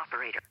dial your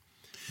operator.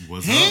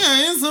 What's up?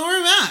 Hey, so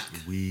we're back.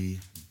 We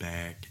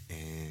back,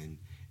 and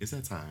it's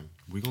that time.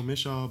 We gonna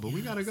miss y'all, but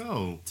we gotta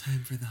go.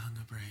 Time for the hung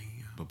up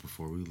ring. But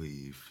before we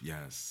leave,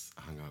 yes,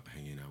 hung up,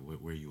 hanging out.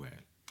 Where you at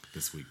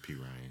this week, P.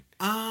 Ryan?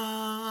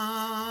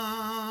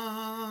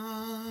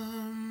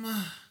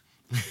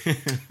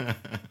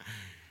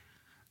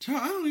 Child,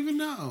 I don't even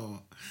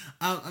know.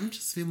 I'm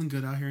just feeling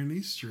good out here in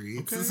these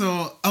streets. Okay.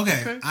 So,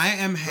 okay. I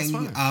am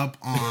hanging up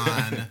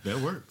on that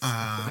works.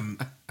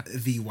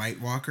 The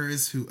White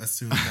Walkers who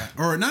assume that,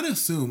 or not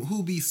assume,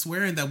 who be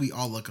swearing that we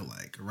all look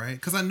alike, right?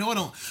 Because I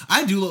know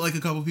I do look like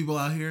a couple people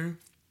out here,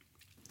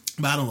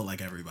 but I don't look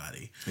like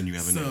everybody. And you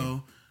have a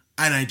name.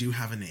 And I do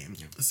have a name.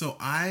 Yeah. So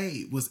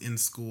I was in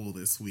school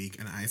this week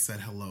and I said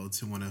hello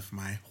to one of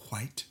my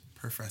white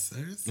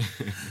professors.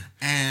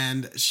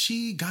 And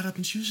she got up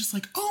and she was just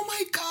like, oh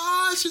my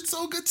gosh, it's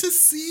so good to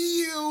see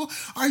you.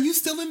 Are you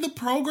still in the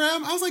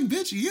program? I was like,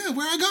 bitch, yeah,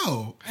 where I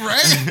go?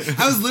 Right?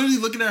 I was literally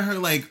looking at her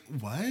like,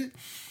 what?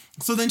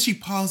 So then she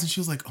paused and she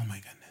was like, oh my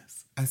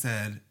goodness. I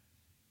said,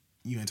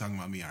 you ain't talking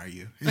about me, are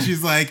you? And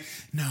she's like,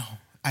 no,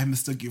 I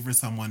mistook you for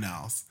someone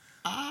else.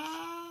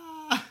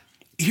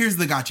 Here's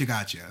the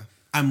gotcha.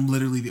 I'm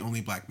literally the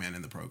only black man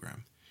in the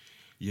program.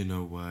 You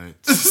know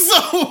what?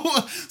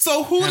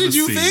 So who did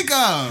you think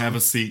of? Have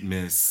a seat,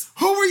 miss.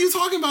 Who were you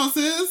talking about,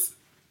 sis?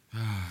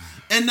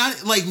 And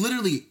not like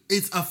literally,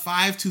 it's a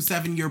 5 to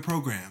 7 year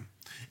program.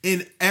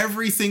 In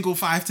every single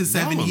 5 to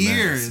 7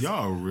 years,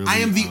 y'all really I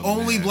am the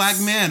only black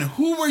man.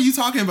 Who were you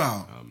talking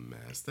about? A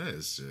mess. That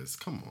is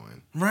just, come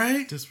on.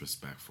 Right?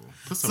 Disrespectful.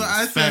 Put some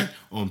respect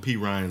on P.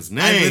 Ryan's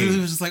name. I literally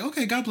was just like,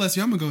 okay, God bless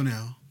you. I'm going to go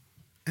now.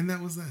 And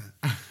that was that.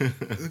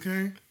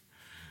 Okay?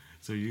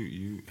 So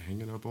you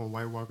hanging up on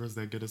White Walkers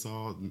that get us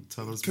all,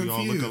 tell us confused,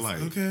 we all look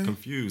alike. Okay.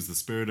 Confused, the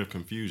spirit of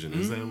confusion.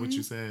 Is that what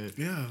you said?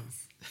 Yes.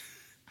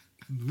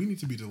 We need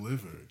to be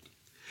delivered.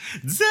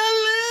 Delivered!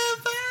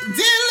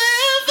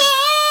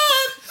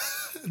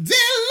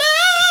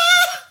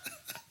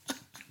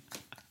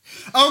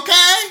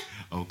 Okay?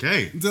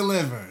 Okay.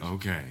 Delivered.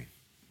 Okay.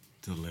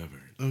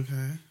 Delivered.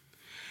 Okay.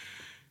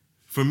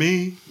 For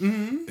me,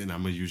 and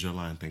I'm going to use your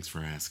line, thanks for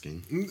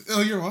asking.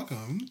 Oh, you're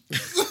welcome.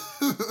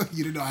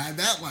 You didn't know I had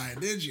that line,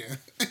 did you?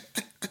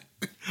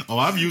 Oh,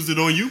 I've used it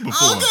on you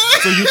before. Okay.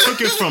 So you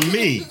took it from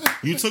me.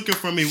 You took it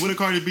from me. What did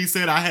Cardi B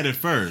said? I had it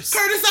first.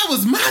 Curtis, that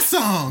was my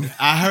song.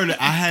 I heard it.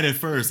 I had it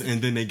first,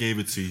 and then they gave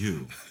it to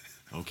you.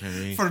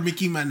 Okay. For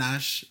Nicki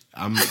Minaj.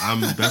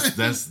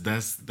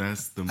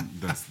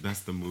 That's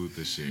the mood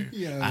this year.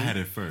 Yeah. I had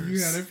it first.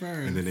 You had it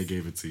first. And then they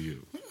gave it to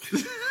you.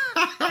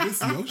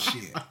 This your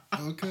shit.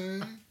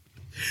 Okay.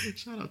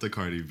 Shout out to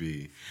Cardi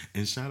B.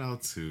 And shout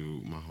out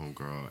to my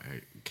homegirl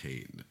at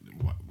Kate.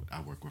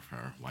 I work with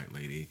her, white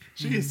lady.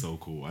 She is so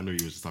cool. I know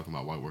you were just talking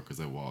about white workers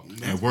at work.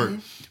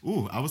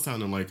 Ooh, I was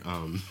sounding like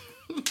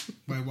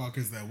White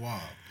walkers that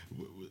walk.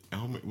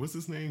 Elmer, what's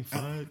his name?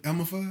 Fudd?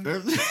 Elmer Fudd?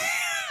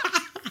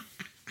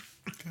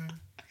 Okay.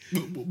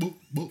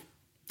 Boop.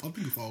 I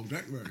think it's all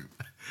Jack right.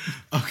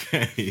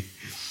 Okay.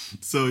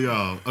 So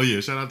y'all, oh yeah,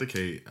 shout out to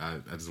Kate. I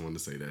just wanted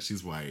to say that.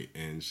 She's white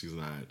and she's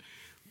not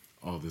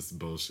all this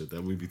bullshit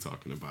that we be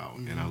talking about.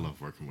 And I love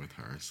working with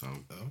her. So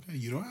okay,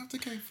 you don't have to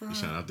cake for her.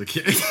 shout out to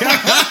Kate.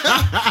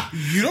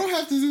 You don't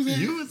have to do that.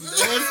 You was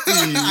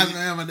nasty.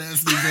 I am a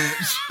nasty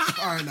bitch.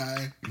 Aren't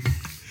I?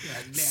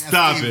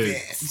 Stop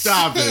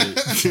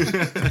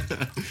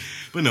it.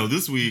 But no,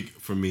 this week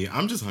for me,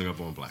 I'm just hung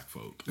up on black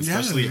folk.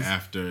 Especially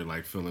after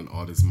like feeling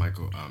all this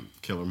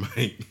Killer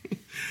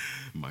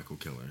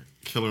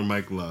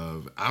Mike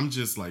love. I'm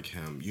just like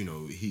him.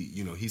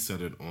 He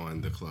said it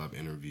on the club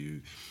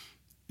interview.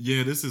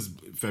 Yeah, this is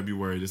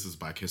February, this is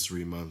Black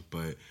History Month,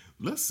 but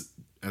let's,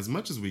 as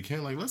much as we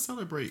can, like let's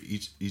celebrate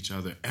each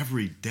other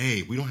every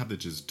day. We don't have to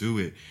just do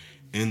it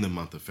in the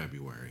month of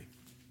February.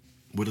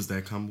 What does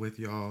that come with,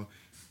 y'all?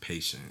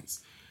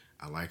 Patience.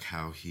 I like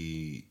how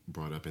he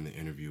brought up in the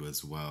interview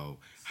as well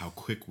how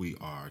quick we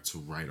are to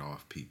write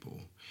off people,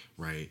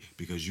 right?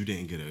 Because you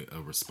didn't get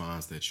a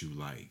response that you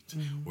liked,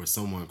 or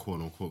someone quote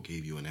unquote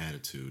gave you an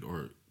attitude,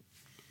 or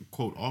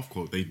quote off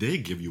quote they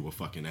did give you a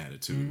fucking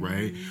attitude,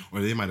 right?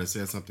 Or they might have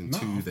said something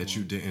to you that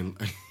you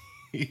didn't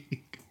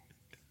like.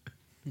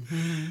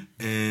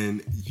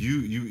 And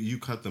you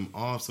cut them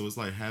off. So it's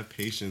like, have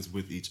patience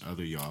with each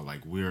other, y'all.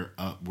 Like we're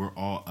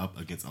all up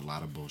against a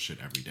lot of bullshit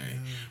every day,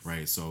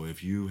 right? So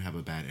if you have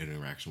a bad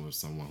interaction with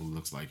someone who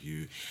looks like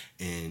you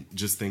and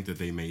just think that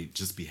they may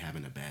just be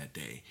having a bad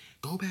day,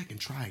 go back and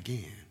try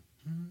again.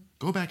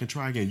 Go back and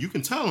try again. You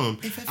can tell them,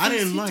 I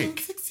didn't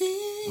like.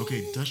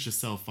 Okay, dust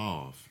yourself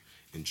off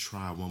and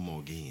try one more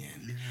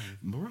again.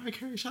 Mariah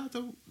Carey, shout out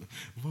to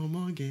one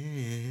more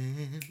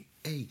again.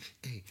 Hey,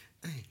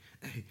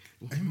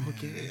 one more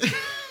again.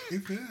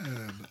 It's good.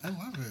 I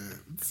love it.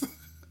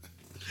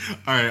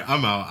 All right,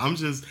 I'm out.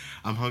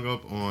 I'm hung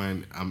up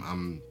on,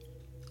 I'm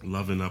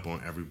loving up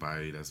on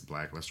everybody that's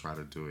black. Let's try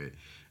to do it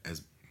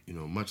as,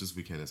 much as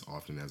we can, as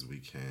often as we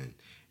can.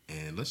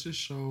 And let's just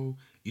show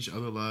each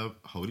other love,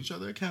 hold each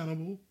other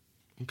accountable,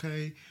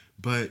 okay?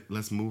 But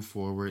let's move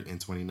forward in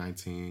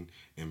 2019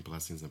 in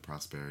blessings and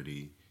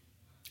prosperity.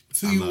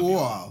 To you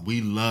all.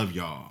 We love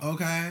y'all.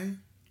 Okay.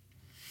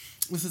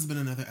 This has been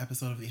another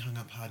episode of the Hung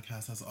Up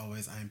Podcast. As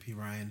always, I'm P.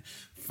 Ryan.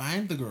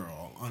 Find the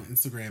girl on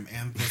Instagram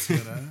and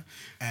Twitter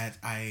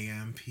at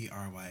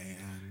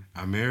IAMPRYAN.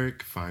 I'm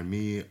Eric. Find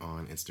me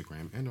on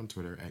Instagram and on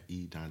Twitter at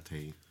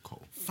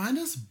eDanteCole. Find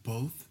us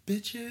both,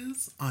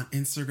 bitches, on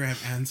Instagram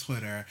and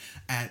Twitter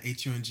at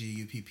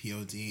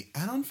HUNGUPPOD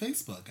and on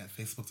Facebook at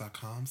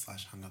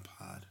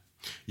facebook.com/HungUpPod.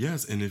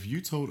 Yes, and if you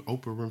told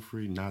Oprah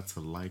Winfrey not to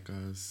like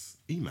us,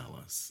 email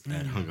us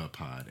at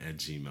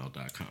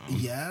hunguppod@gmail.com.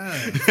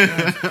 Yes.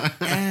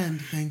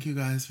 And thank you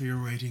guys for your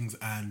ratings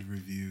and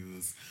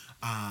reviews.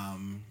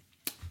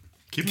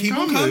 Keep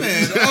them coming.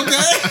 Okay.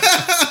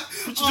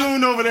 What you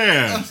doing over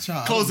there?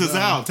 Close us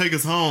out. Take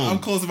us home. I'm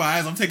closing my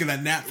eyes. I'm taking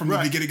that nap from the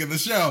beginning of the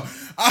show.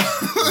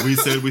 We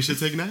said we should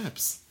take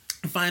naps.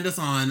 Find us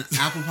on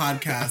Apple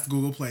Podcasts,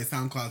 Google Play,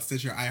 SoundCloud,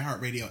 Stitcher,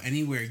 iHeartRadio,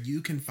 anywhere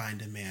you can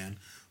find a man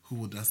who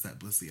will dust that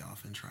pussy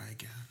off and try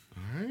again.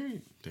 All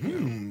right.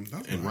 Damn.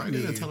 And write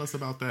in and tell us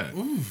about that.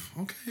 Ooh,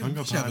 okay. We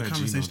should have a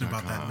conversation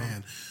about that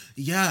man.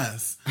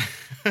 Yes.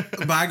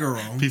 Bye,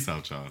 girl. Peace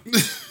out, y'all.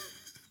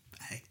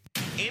 Bye.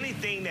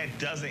 Anything that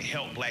doesn't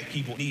help black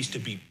people needs to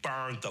be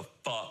burned the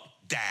fuck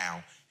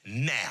down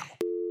now.